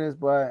you know this,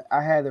 but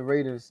I had the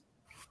Raiders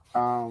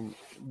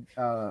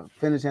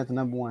finish at the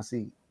number 1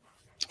 seed.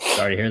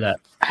 Sorry to hear that.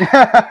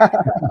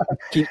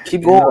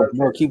 keep going.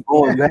 No, keep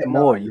going. You had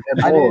more.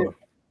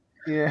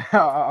 Yeah, I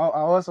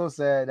also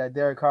said that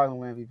Derek Carr will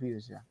win MVP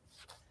this year.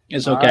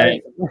 It's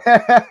okay.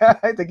 I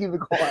have to keep it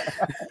going.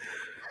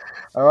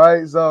 All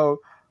right. So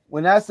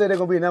when I said they're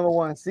gonna be number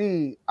 1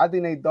 seed, I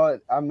think they thought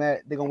I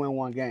meant they're gonna win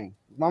 1 game.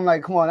 I'm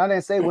like, come on, I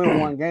didn't say win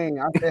 1 game.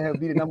 I said he'll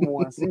be the number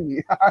 1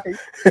 seed. All right,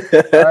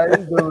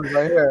 this dude's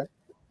right here.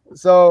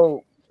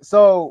 So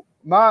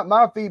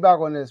my feedback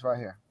on this right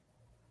here.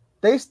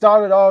 They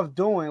started off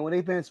doing what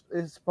they've been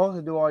supposed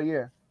to do all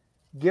year.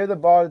 Give the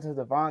ball to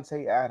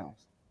Devontae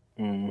Adams.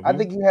 Mm-hmm. I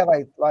think he had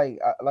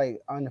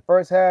like on the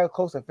first half,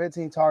 close to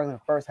 15 targets in the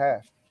first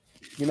half.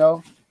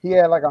 He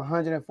had like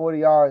 140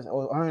 yards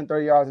or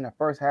 130 yards in the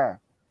first half.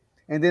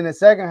 And then the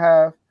second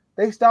half,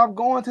 they stopped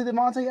going to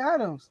Devontae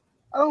Adams.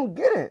 I don't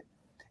get it.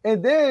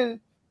 And then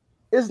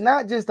it's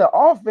not just the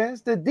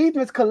offense. The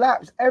defense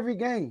collapsed every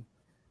game.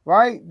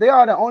 right? They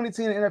are the only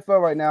team in the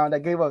NFL right now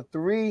that gave up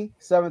 3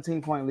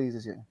 17-point leads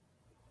this year.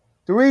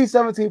 3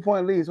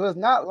 17-point leads. So it's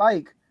not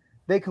like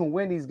they can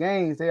win these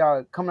games. They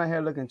are coming out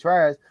here looking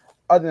trash.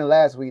 Other than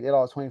last week, they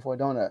lost 24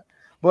 donut.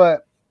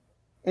 But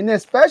and their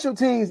special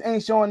teams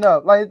ain't showing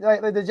up. Like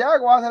the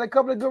Jaguars had a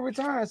couple of good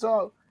returns.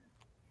 So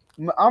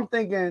I'm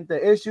thinking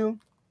the issue,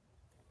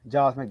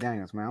 Josh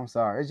McDaniels, man. I'm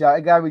sorry. It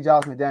gotta be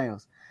Josh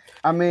McDaniels.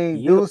 I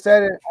mean, dude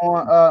said it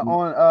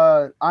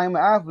on I'm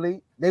an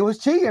Athlete. They was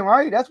cheating,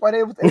 right? That's why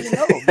they was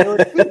 8-0. They were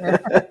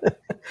cheating.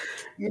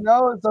 You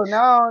know, so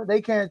now they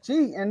can't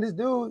cheat. And this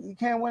dude, he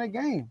can't win a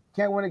game.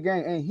 Can't win a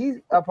game. And he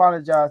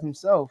apologized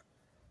himself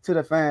to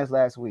the fans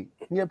last week.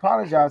 He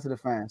apologized to the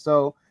fans.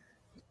 So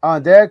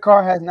Derek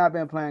Carr has not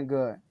been playing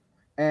good.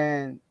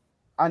 And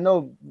I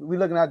know we're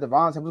looking at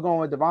Devontae. We're going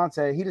with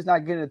Devontae. He does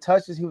not get the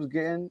touches he was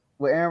getting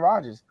with Aaron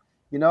Rodgers.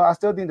 You know, I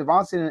still think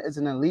Devontae is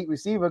an elite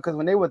receiver because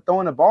when they were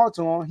throwing the ball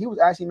to him, he was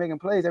actually making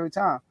plays every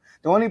time.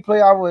 The only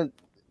play I would,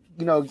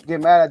 get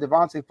mad at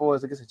Devontae for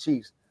is against the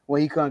Chiefs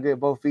when he couldn't get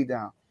both feet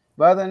down.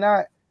 But other than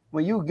that,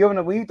 when you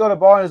throw the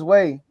ball in his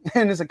way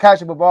and it's a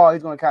catchable ball,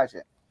 he's going to catch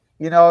it.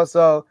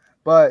 So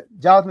but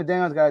Josh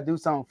McDaniels got to do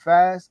something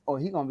fast or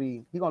he's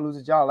going to lose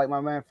his job like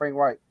my man Frank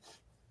Wright.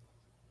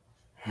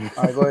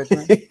 All right, go ahead,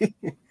 Trent.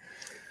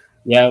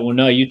 Yeah, well,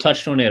 no, you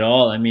touched on it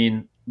all. I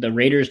mean, the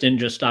Raiders didn't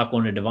just stop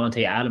going to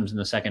Devontae Adams in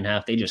the second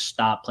half. They just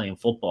stopped playing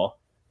football.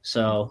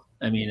 So,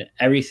 I mean,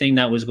 everything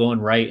that was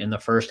going right in the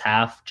first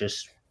half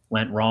just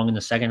went wrong in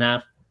the second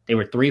half. They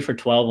were 3 for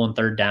 12 on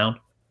third down,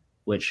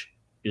 which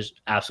is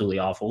absolutely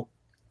awful.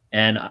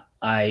 And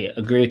I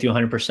agree with you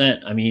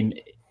 100%. I mean,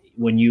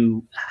 when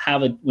you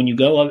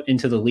go up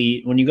into the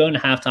lead, when you go into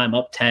halftime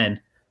up 10,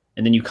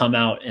 and then you come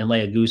out and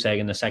lay a goose egg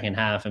in the second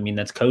half, I mean,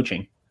 that's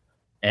coaching.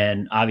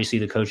 And obviously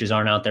the coaches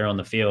aren't out there on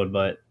the field,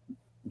 but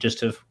just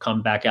to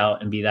come back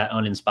out and be that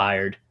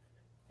uninspired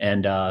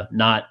and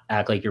not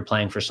act like you're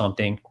playing for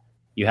something.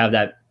 You have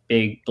that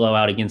big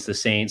blowout against the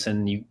Saints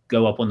and you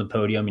go up on the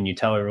podium and you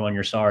tell everyone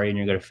you're sorry and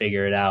you're going to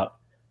figure it out.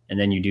 And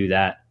then you do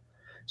that.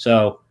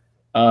 So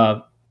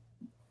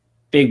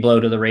big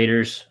blow to the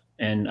Raiders.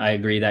 And I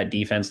agree that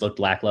defense looked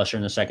lackluster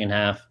in the second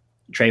half.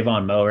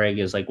 Trayvon Moehrig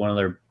is like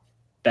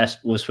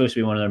was supposed to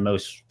be one of their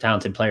most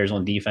talented players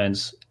on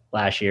defense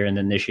last year. And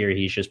then this year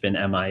he's just been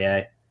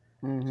MIA.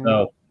 Mm-hmm.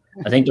 So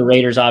I think the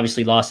Raiders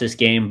obviously lost this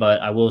game,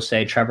 but I will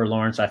say Trevor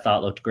Lawrence, I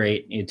thought looked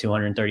great. He had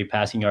 230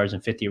 passing yards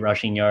and 50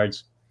 rushing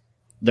yards.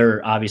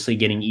 They're obviously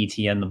getting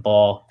ETN the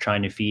ball,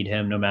 trying to feed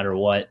him no matter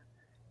what.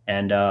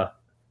 And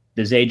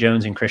the Zay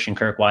Jones and Christian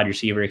Kirk wide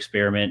receiver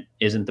experiment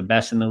isn't the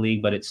best in the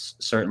league, but it's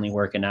certainly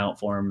working out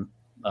for him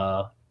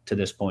to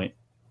this point.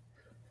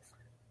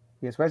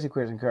 Yeah, especially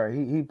Christian Kirk.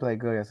 He played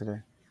good yesterday.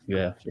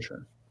 Yeah, for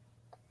sure.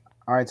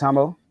 All right,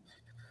 Tombo.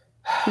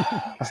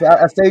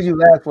 I stayed you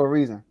last for a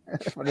reason.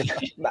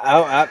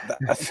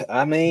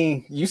 I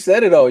mean, you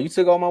said it all. You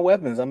took all my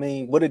weapons. I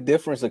mean, what a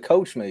difference a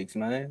coach makes,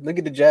 man. Look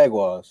at the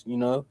Jaguars.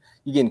 You're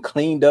getting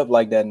cleaned up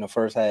like that in the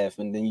first half,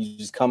 and then you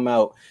just come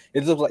out.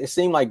 It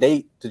seemed like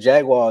the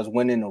Jaguars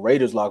went in the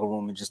Raiders locker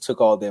room and just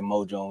took all their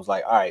mojo and was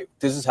like, all right,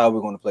 this is how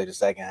we're going to play the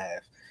second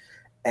half.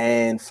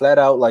 And flat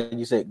out, like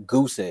you said,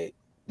 goose egg.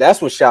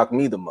 That's what shocked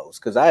me the most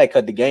because I had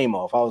cut the game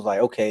off. I was like,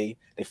 okay,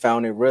 they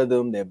found their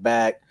rhythm. They're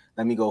back.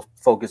 Let me go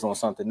focus on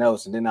something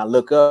else. And then I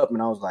look up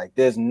and I was like,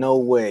 there's no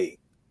way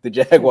the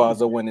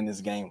Jaguars are winning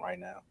this game right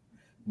now.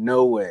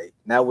 No way.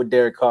 Not with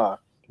Derek Carr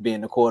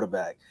being the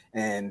quarterback.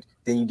 And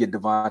then you get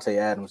Devontae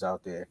Adams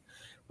out there.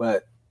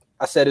 But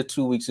I said it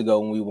 2 weeks ago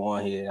when we were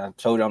on here. I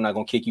told you I'm not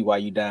going to kick you while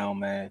you down,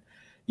 man.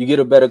 You get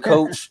a better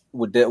coach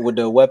with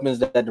the weapons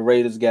that the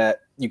Raiders got,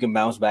 you can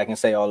bounce back and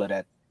say all of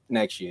that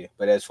next year.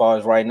 But as far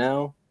as right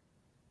now,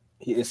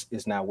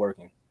 it's not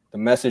working. The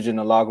message in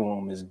the locker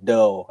room is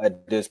dull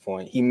at this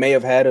point. He may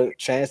have had a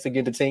chance to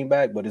get the team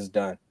back, but it's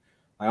done.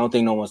 I don't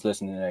think no one's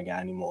listening to that guy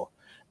anymore.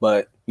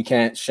 But we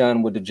can't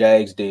shun what the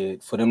Jags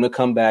did. For them to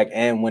come back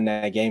and win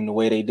that game the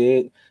way they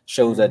did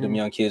shows that them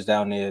young kids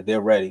down there, they're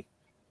ready.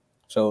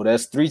 So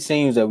that's 3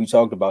 teams that we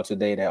talked about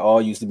today that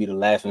all used to be the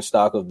laughing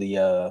stock of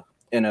the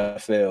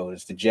NFL.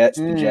 It's the Jets,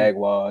 the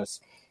Jaguars.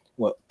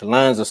 Well, the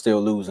Lions are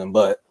still losing,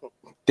 but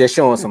they're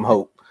showing some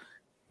hope.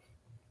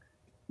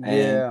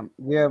 And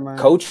yeah, man.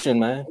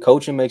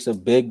 Coaching makes a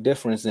big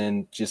difference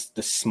in just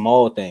the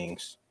small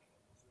things.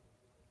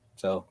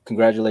 So,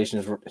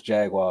 congratulations,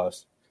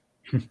 Jaguars.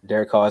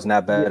 Derek Carr is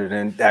not better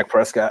than Dak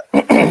Prescott.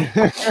 I'll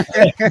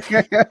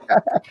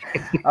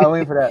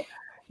wait for that.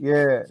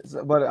 Yeah,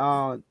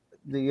 but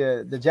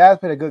the Jazz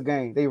played a good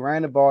game. They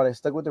ran the ball. They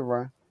stuck with the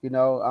run. They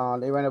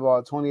ran the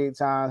ball 28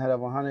 times. Had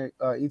over 100.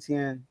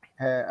 ETN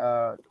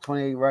had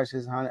 28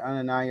 rushes,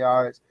 109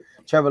 yards.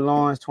 Trevor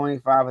Lawrence,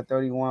 25 or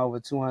 31 over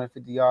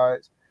 250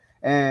 yards.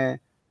 And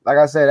like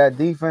I said, that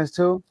defense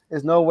too,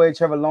 there's no way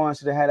Trevor Lawrence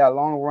should have had that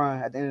long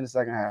run at the end of the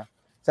second half.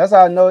 So that's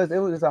how I know it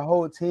was just a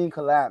whole team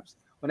collapse.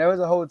 When there was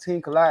a whole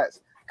team collapse,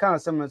 kind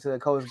of similar to the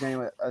Colts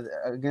game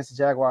against the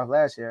Jaguars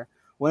last year.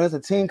 When it's a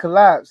team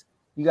collapse,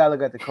 you got to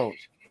look at the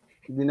coach.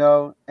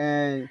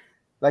 And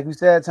like you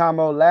said,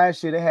 Tomo,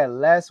 last year they had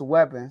less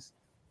weapons,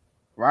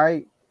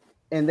 right?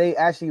 and they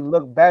actually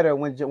look better.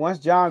 Once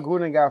John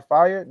Gruden got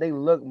fired, they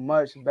look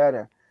much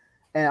better.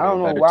 And I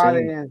don't know why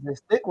they didn't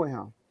just stick with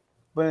him.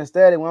 But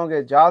instead, they went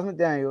and get Josh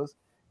McDaniels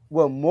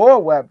with more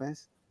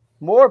weapons,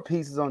 more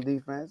pieces on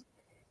defense,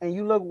 and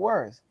you look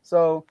worse.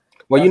 So,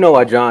 well, you know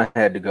why John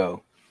had to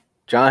go.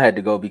 John had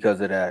to go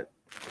because of that.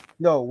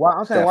 No, why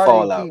I'm saying why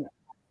they keep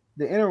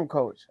the interim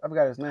coach. I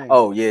forgot his name.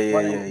 Oh,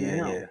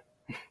 yeah.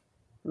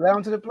 Led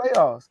them to the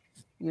playoffs,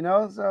 you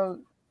know. So,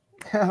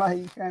 like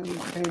you can't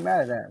be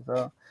mad at that.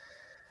 So,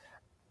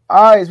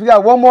 all right, so we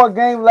got one more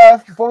game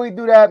left. Before we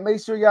do that,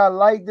 make sure y'all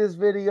like this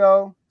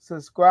video,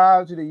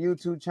 subscribe to the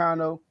YouTube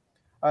channel.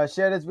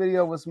 Share this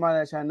video with somebody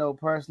that y'all know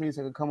personally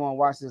so they can come on and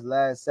watch this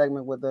last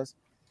segment with us.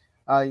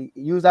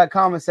 Use that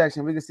comment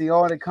section. We can see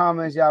all the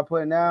comments y'all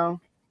putting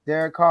down.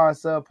 Derek Carr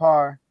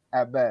subpar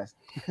at best.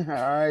 All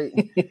right.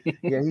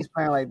 Yeah, he's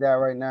playing like that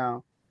right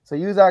now. So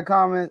use that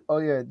comment. Oh,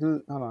 yeah.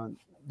 Hold on.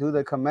 Do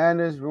the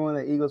Commanders ruin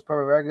the Eagles'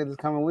 perfect record this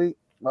coming week?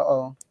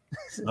 Uh-oh.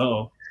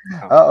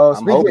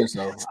 I'm hoping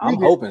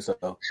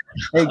so.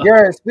 Hey,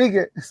 Garrett, speak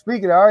it.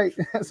 All right.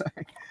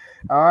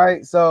 All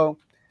right. So,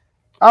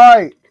 all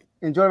right.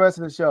 Enjoy the rest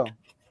of the show.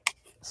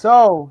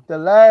 So the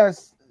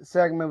last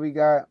segment we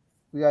got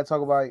to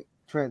talk about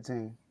Trent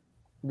team.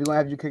 We're gonna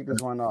have you kick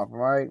this one off, all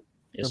right?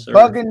 Yes, the sir.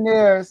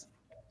 Buccaneers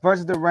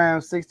versus the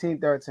Rams,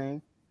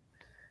 16-13.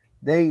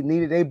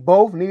 They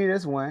both needed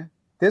this win.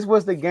 This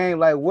was the game.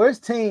 Like, which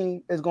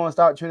team is gonna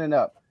start trending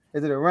up?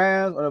 Is it the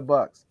Rams or the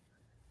Bucs?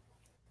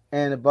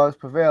 And the Bucs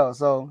prevailed.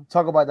 So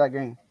talk about that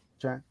game,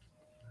 Trent.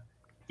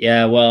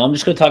 Yeah, well, I'm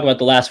just going to talk about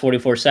the last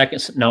 44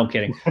 seconds. No, I'm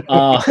kidding.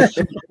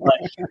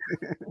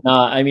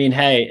 I mean,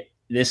 hey,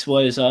 this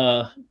was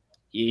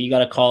you got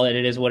to call it.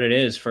 It is what it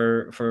is.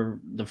 For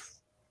the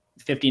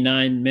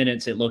 59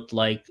 minutes, it looked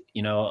like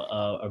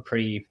a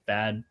pretty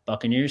bad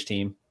Buccaneers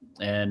team,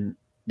 and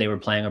they were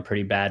playing a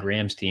pretty bad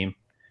Rams team,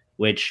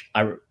 which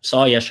I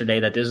saw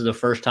yesterday that this is the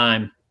first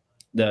time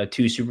the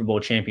two Super Bowl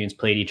champions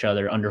played each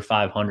other under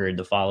 500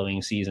 the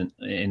following season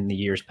in the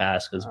years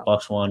past, because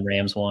Bucs won,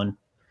 Rams won.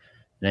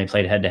 And they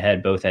played head to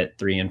head both at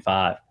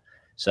 3-5.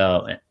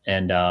 So,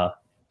 and 3-5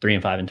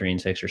 and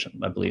 3-6 or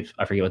something, I believe.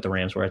 I forget what the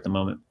Rams were at the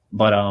moment.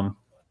 But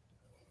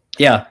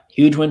yeah,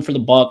 huge win for the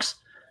Bucs.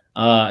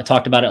 I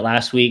talked about it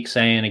last week,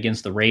 saying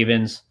against the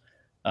Ravens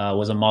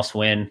was a must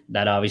win.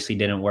 That obviously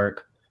didn't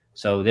work.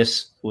 So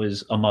this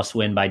was a must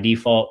win by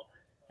default.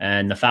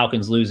 And the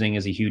Falcons losing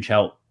is a huge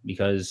help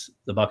because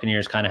the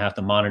Buccaneers kind of have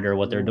to monitor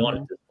what they're doing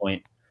at this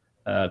point.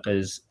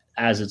 Because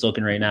as it's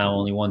looking right now,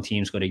 only one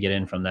team's going to get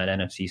in from that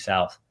NFC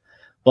South.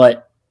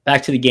 But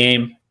back to the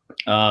game,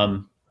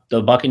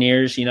 the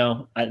Buccaneers,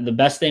 the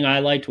best thing I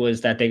liked was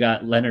that they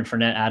got Leonard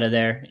Fournette out of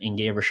there and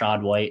gave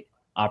Rachaad White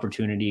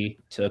opportunity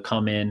to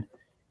come in.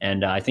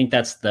 And I think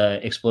that's the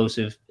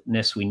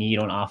explosiveness we need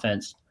on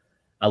offense.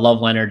 I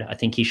love Leonard. I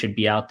think he should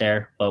be out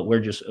there, but we're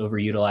just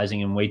overutilizing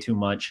him way too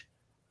much.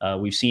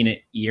 We've seen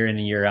it year in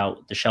and year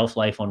out. The shelf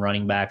life on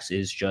running backs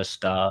is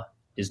just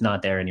is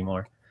not there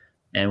anymore.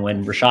 And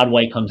when Rachaad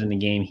White comes in the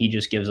game, he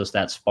just gives us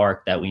that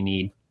spark that we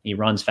need. He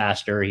runs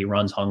faster. He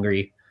runs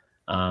hungry.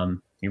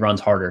 He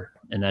runs harder,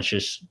 and that's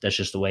just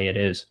the way it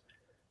is.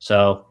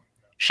 So,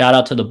 shout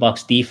out to the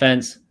Bucs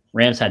defense.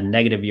 Rams had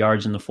negative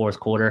yards in the fourth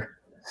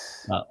quarter.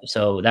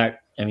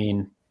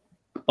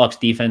 Bucs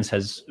defense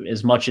has,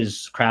 as much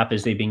as crap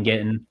as they've been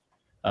getting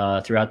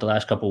throughout the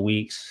last couple of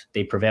weeks,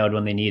 they prevailed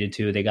when they needed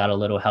to. They got a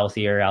little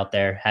healthier out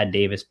there. Had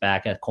Davis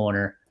back at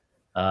corner.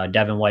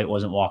 Devin White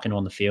wasn't walking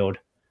on the field.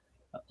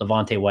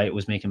 Levante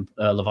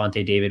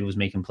David was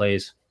making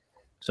plays.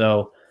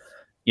 So,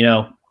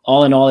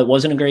 all in all, it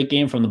wasn't a great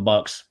game from the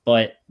Bucs,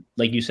 but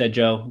like you said,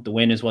 Joe, the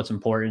win is what's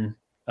important.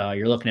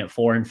 You're looking at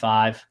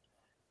 4-5,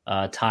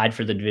 tied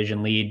for the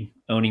division lead,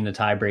 owning the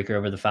tiebreaker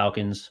over the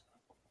Falcons.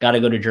 Got to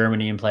go to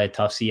Germany and play a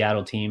tough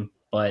Seattle team,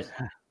 but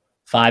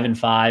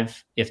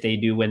 5-5, if they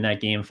do win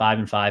that game,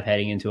 5-5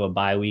 heading into a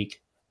bye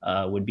week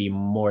would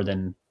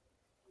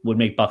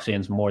make Bucs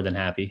fans more than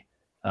happy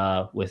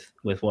with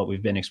what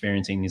we've been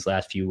experiencing these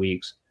last few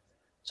weeks.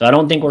 So I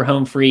don't think we're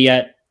home free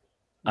yet.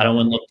 I don't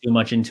want to look too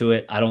much into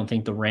it. I don't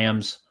think the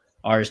Rams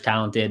are as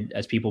talented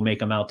as people make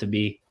them out to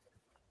be.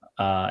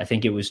 I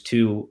think it was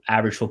two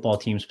average football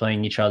teams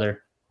playing each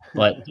other,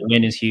 but the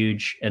win is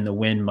huge, and the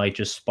win might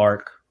just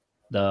spark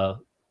the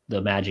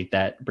magic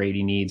that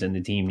Brady needs and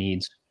the team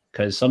needs.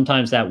 Because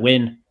sometimes that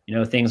win,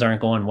 things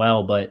aren't going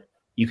well, but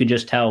you could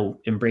just tell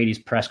in Brady's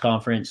press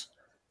conference,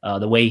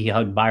 the way he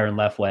hugged Byron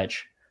Leftwich,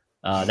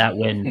 that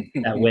win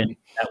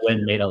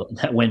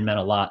meant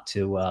a lot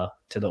to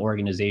the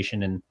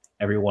organization and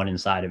everyone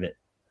inside of it.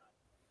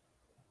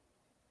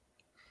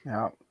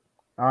 Yeah.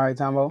 All right,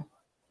 Tombo.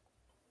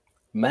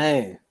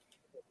 Man,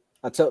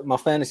 my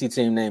fantasy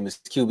team name is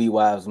QB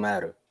Wives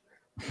Matter.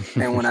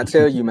 And when I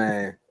tell you,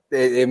 man,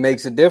 it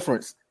makes a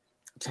difference.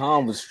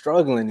 Tom was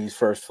struggling these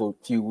first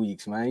few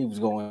weeks, man. He was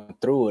going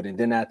through it. And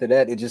then after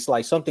that, it just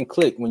like something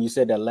clicked when you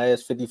said that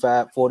last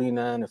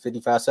 49 or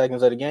 55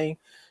 seconds of the game.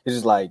 It's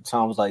just like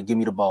Tom was like, give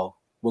me the ball.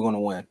 We're going to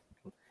win.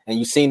 And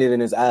you seen it in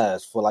his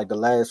eyes for like the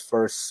last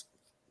first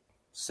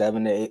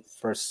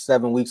first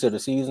 7 weeks of the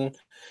season,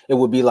 it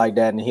would be like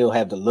that, and he'll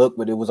have the look,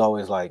 but it was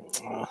always like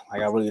I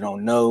really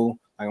don't know.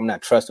 Like, I'm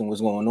not trusting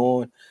what's going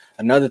on.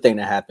 Another thing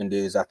that happened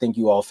is I think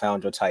you all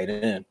found your tight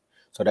end,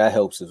 so that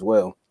helps as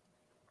well.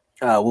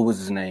 What was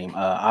his name?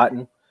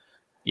 Otten.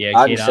 Yeah,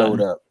 Otten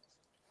showed up.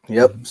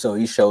 Yep. So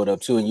he showed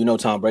up too, and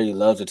Tom Brady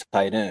loves a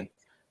tight end.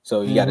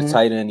 So he got a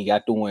tight end. He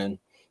got the win.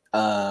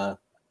 The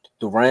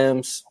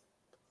Rams,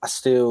 I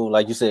still,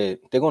 like you said,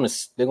 they're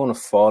gonna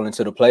fall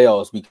into the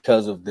playoffs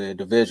because of the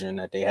division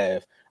that they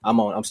have.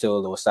 I'm still a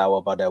little sour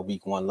about that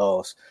week 1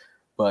 loss,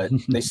 but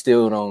they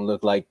still don't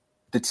look like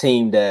the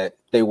team that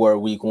they were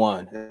week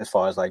 1 as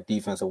far as like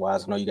defensive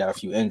wise. I know you got a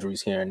few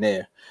injuries here and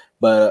there,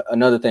 but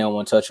another thing I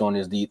want to touch on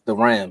is the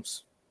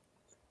Rams.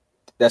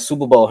 That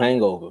Super Bowl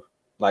hangover.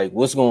 Like,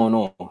 what's going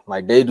on?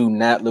 Like, they do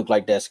not look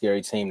like that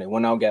scary team. They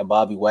went out and got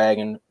Bobby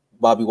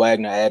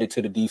Wagner added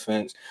to the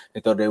defense.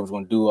 They thought they was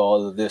going to do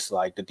all of this.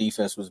 Like, the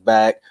defense was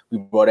back. We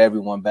brought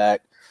everyone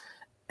back.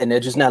 And they're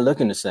just not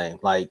looking the same.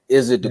 Like,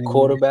 is it the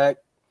quarterback?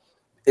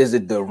 Is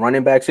it the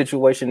running back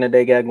situation that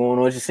they got going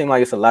on? It just seems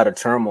like it's a lot of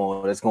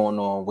turmoil that's going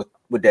on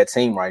with that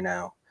team right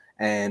now.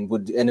 And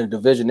in the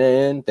division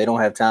they're in, they don't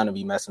have time to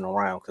be messing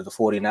around because the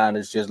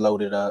 49ers just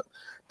loaded up.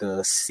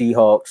 The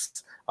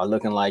Seahawks are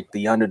looking like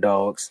the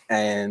underdogs.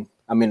 And,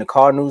 I mean, the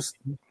Cardinals,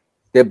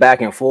 they're back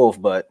and forth,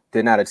 but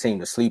they're not a team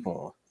to sleep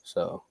on.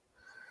 So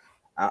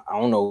I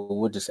don't know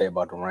what to say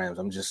about the Rams.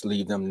 I'm just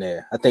leave them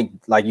there. I think,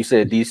 like you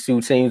said, these two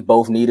teams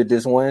both needed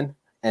this win.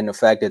 And the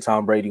fact that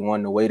Tom Brady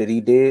won the way that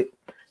he did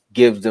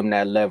gives them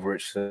that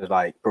leverage to,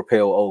 like,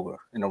 propel over.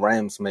 And the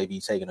Rams may be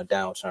taking a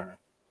downturn.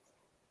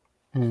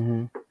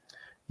 Mm-hmm.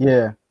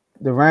 Yeah.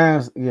 The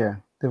Rams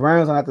are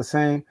not the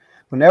same.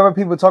 Whenever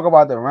people talk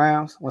about the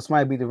Rams, when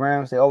somebody beat the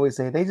Rams, they always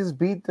say they just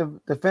beat the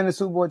defending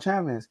Super Bowl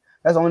champions.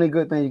 That's the only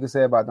good thing you can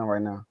say about them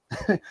right now.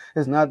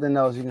 There's nothing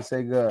else you can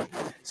say good.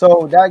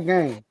 So that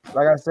game,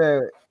 like I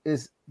said,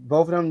 is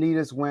both of them need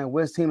this win.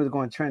 Which team is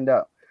going to trend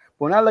up?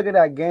 But when I look at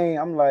that game,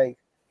 I'm like,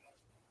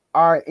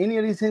 are any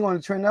of these teams going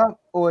to trend up,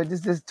 or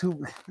is this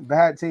two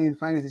bad teams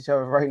playing against each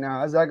other right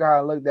now? That's like how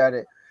I looked at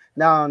it.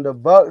 Now the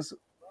Bucks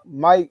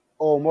might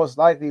or most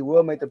likely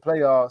will make the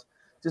playoffs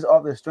just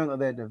off the strength of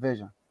their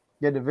division.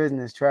 Their division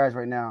is trash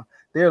right now.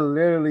 They're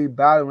literally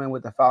battling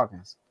with the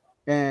Falcons,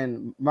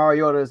 and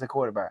Mariota is the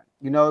quarterback.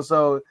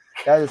 So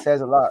that just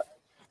says a lot.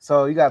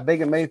 So you got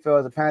Baker Mayfield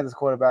as the Panthers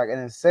quarterback,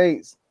 and the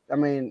Saints. I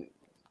mean,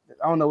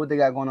 I don't know what they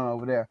got going on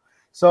over there.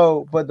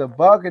 So, but the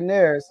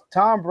Buccaneers,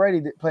 Tom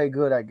Brady played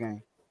good that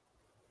game.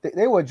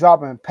 They were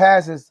dropping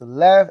passes to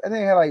left, and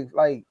they had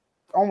like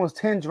almost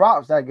 10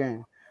 drops that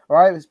game.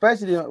 Right,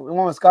 especially the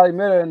one with Scotty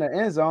Miller in the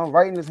end zone,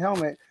 right in his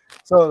helmet.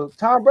 So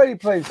Tom Brady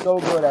played so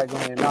good that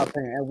game, in my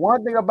opinion. And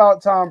one thing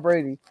about Tom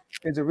Brady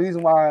is the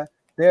reason why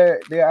they're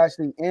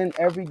actually in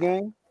every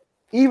game,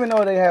 even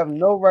though they have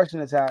no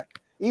rushing attack,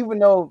 even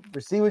though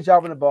receivers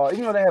dropping the ball,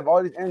 even though they have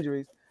all these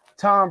injuries,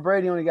 Tom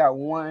Brady only got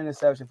 1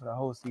 interception for the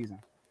whole season,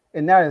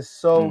 and that is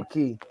so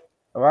key.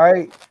 All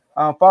right,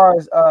 as far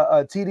as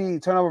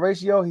TD turnover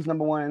ratio, he's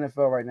number 1 in the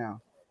NFL right now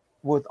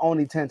with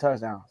only 10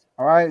 touchdowns.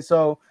 All right,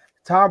 so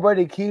Tom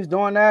Brady keeps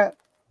doing that,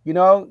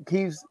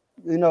 keeps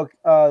keeping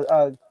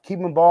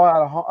the ball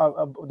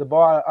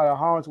out of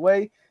harm's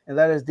way, and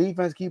let his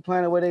defense keep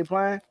playing the way they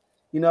playing,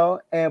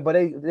 but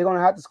they're gonna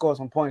have to score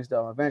some points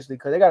though eventually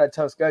because they got a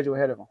tough schedule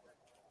ahead of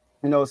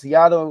them.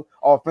 Seattle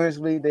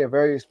offensively they're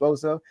very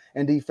explosive,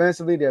 and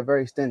defensively they're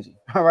very stingy.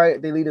 All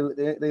right, they lead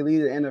the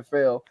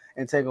NFL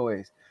in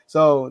takeaways.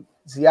 So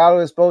Seattle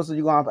is explosive.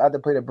 You're gonna have to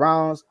play the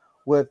Browns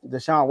with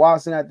Deshaun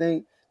Watson, I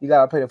think. You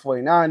got to play the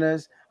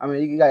 49ers. I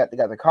mean, you got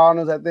the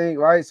Cardinals, I think,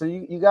 right? So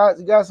you got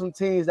some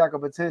teams that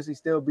could potentially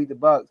still beat the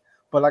Bucks.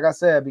 But like I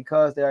said,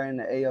 because they're in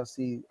the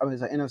AFC, I mean,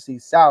 it's an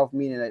NFC South,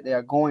 meaning that they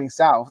are going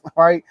south,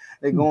 right?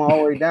 They're going all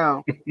the way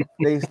down.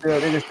 They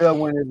can still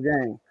win this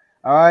game.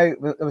 All right,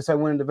 let's say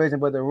win the division.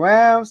 But the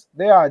Rams,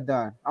 they are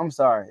done. I'm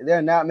sorry,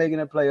 they're not making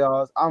the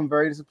playoffs. I'm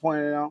very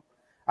disappointed in them.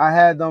 I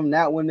had them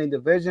not winning the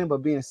division,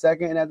 but being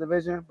second in that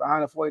division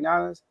behind the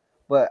 49ers.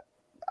 But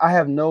I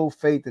have no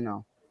faith in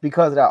them,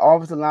 because that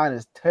offensive line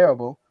is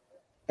terrible,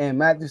 and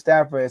Matthew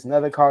Stafford is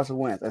another Carson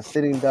Wentz, a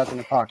sitting duck in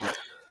the pocket.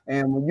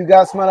 And when you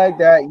got somebody like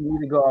that, you need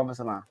to go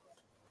offensive line.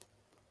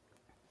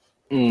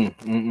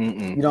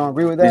 You don't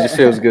agree with that? It just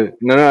feels good.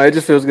 No, it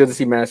just feels good to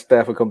see Matt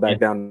Stafford come back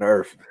down to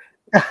earth.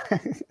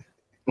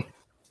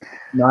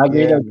 No, I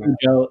agree there too,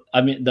 Joe.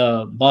 I mean,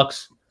 the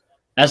Bucks.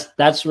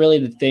 That's really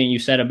the thing you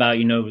said about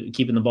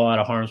keeping the ball out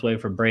of harm's way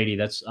for Brady.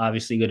 That's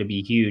obviously going to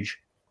be huge,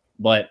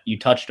 but you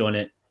touched on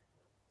it.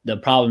 The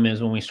problem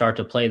is when we start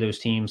to play those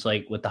teams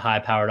like with the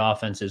high-powered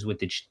offenses with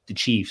the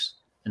Chiefs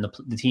and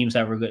the teams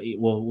that we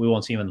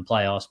won't see them in the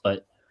playoffs,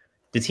 but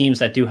the teams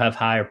that do have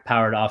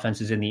higher-powered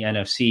offenses in the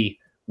NFC,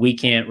 we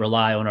can't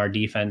rely on our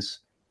defense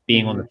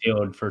being on the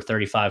field for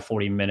 35,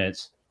 40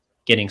 minutes,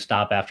 getting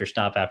stop after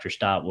stop after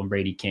stop when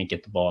Brady can't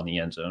get the ball in the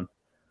end zone.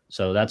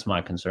 So that's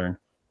my concern.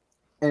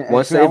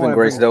 One saving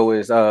grace, though,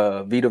 is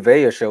Vita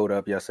Vea showed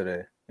up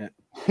yesterday.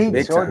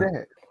 He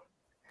sure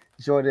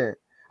did.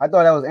 I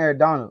thought that was Aaron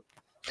Donald.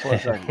 for a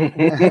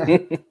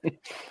second.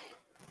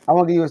 I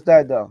want to give you a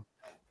stat though.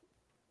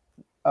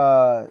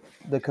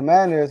 The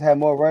Commanders had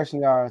more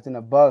rushing yards than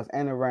the Bucks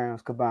and the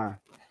Rams combined.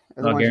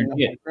 I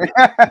guarantee it.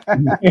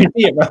 I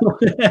guarantee it, bro.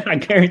 I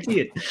guarantee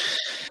it.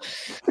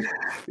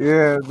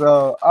 Yeah,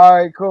 so all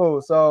right,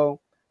 cool. So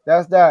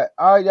that's that.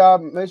 All right, y'all.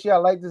 Make sure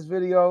y'all like this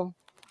video,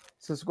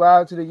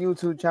 subscribe to the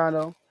YouTube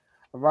channel.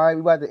 All right,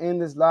 we about to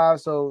end this live.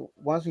 So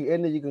once we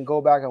end it, you can go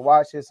back and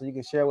watch it. So you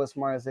can share with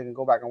Smartest. They can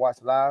go back and watch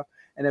it live.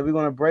 And then we're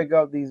gonna break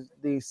up these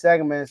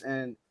segments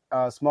and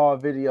small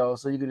videos,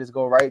 so you can just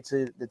go right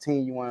to the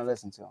team you want to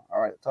listen to.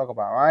 All right, talk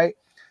about. All right.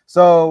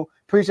 So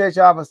appreciate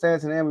y'all for staying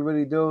to the end. We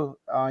really do.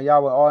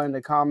 Y'all were all in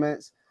the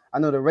comments. I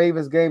know the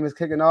Ravens game is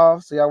kicking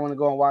off, so y'all want to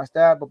go and watch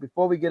that. But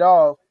before we get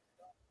off,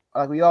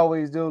 like we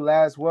always do,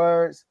 last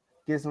words.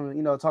 Get some,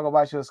 talk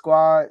about your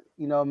squad.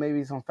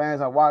 Maybe some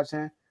fans are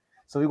watching.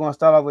 So we're gonna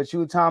start off with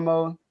you,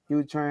 Tomo,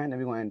 you, Trent,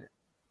 and we're gonna end it.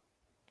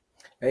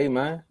 Hey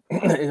man,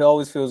 it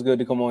always feels good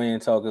to come on here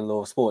and talk a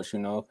little sports.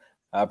 I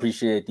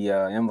appreciate the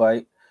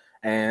invite.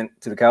 And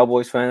to the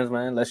Cowboys fans,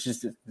 man, let's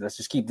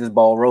just keep this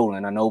ball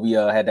rolling. I know we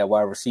had that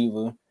wide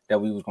receiver that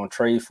we was gonna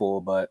trade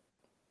for, but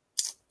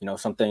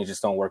some things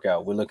just don't work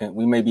out.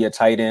 We may be a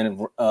tight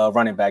end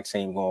running back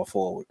team going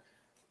forward,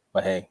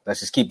 but hey, let's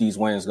just keep these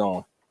wins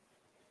going.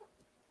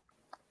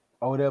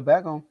 Oh, they're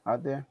back on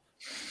out there.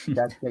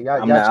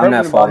 I'm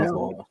not falling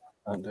for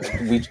them.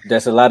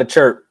 That's a lot of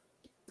chirp.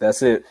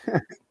 That's it.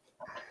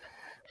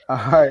 All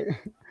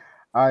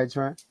right,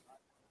 Trent.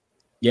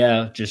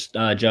 Yeah, just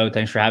Joe,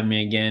 thanks for having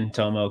me again.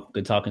 Tomo,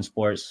 good talking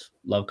sports.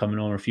 Love coming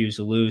on, refuse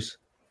to lose.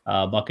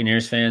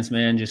 Buccaneers fans,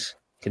 man, just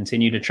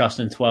continue to trust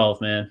in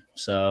 12, man.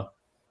 So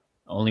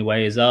only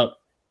way is up.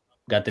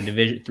 Got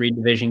the three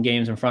division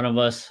games in front of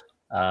us.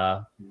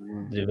 The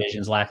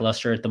division's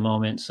lackluster at the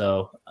moment,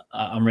 so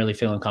I'm really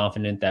feeling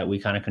confident that we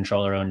kind of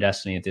control our own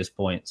destiny at this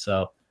point.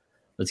 So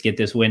let's get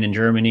this win in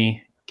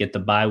Germany, get the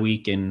bye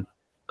week, and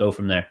go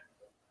from there.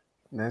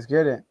 Let's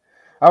get it.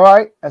 All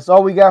right, that's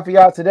all we got for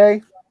y'all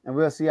today, and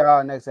we'll see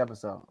y'all next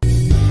episode.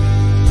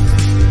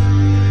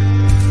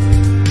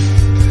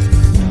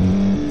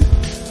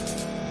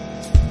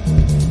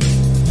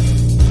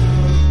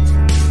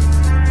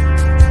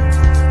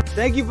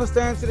 Thank you for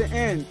staying to the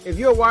end. If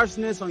you're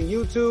watching this on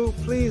YouTube,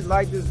 please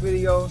like this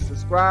video,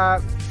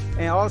 subscribe,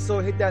 and also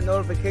hit that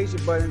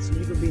notification button so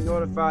you can be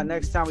notified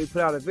next time we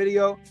put out a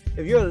video.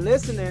 If you're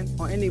listening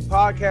on any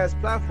podcast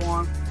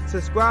platform,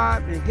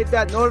 subscribe and hit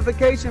that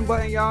notification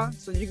button, y'all,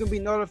 so you can be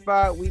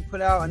notified we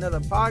put out another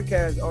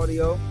podcast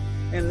audio.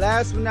 And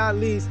last but not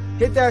least,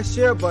 hit that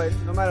share button.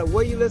 No matter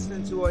what you're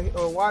listening to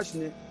or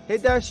watching it,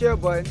 hit that share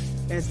button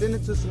and send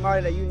it to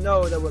somebody that you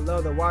know that would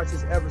love to watch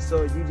this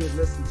episode you just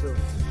listened to.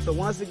 So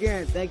once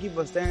again, thank you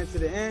for staying to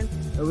the end,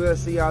 and we'll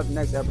see y'all in the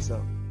next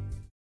episode.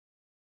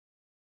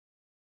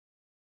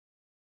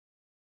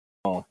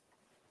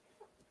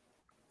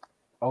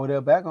 Oh,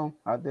 they're back on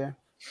out there.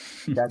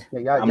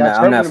 I'm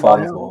not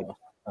falling for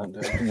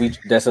them.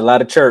 That's a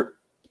lot of chirp.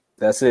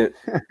 That's it.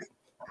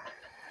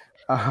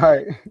 All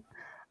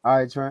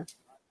right, Trent.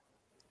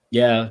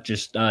 Yeah,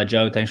 just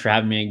Joe, thanks for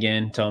having me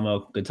again.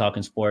 Tomo, good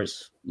talking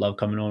sports. Love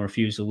coming on,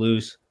 refuse to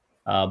lose.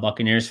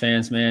 Buccaneers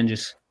fans, man,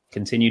 just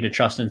continue to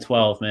trust in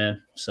 12,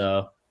 man.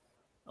 So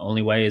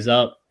only way is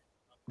up.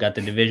 Got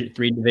the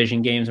three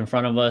division games in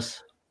front of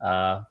us.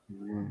 The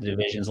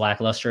division's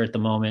lackluster at the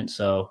moment,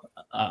 so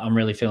I'm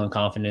really feeling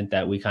confident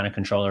that we kind of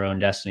control our own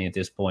destiny at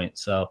this point.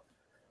 So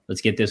let's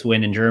get this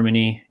win in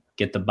Germany,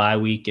 get the bye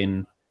week,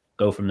 and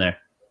go from there.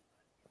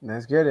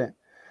 Let's get it.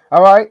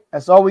 All right,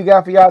 that's all we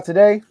got for y'all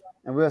today,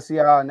 and we'll see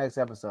y'all next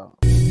episode.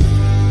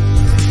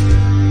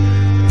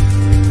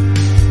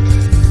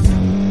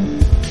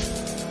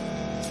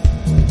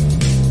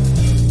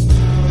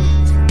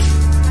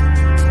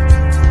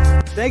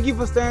 Thank you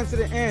for staying to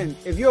the end.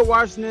 If you're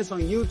watching this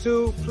on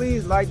YouTube,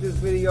 please like this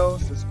video,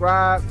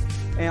 subscribe,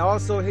 and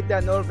also hit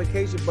that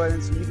notification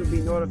button so you can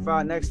be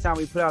notified next time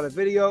we put out a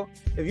video.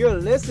 If you're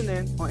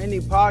listening on any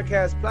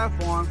podcast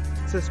platform,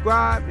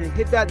 subscribe and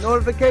hit that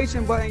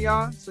notification button,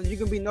 y'all, so you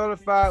can be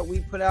notified we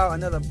put out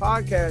another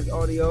podcast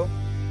audio.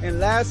 And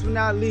last but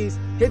not least,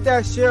 hit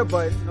that share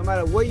button. No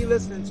matter what you're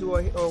listening to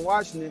or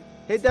watching it,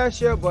 hit that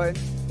share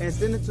button and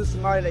send it to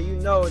somebody that you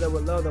know that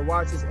would love to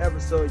watch this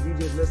episode you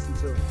just listened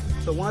to.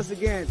 So once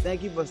again,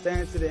 thank you for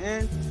staying to the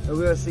end, and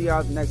we'll see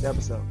y'all in the next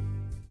episode.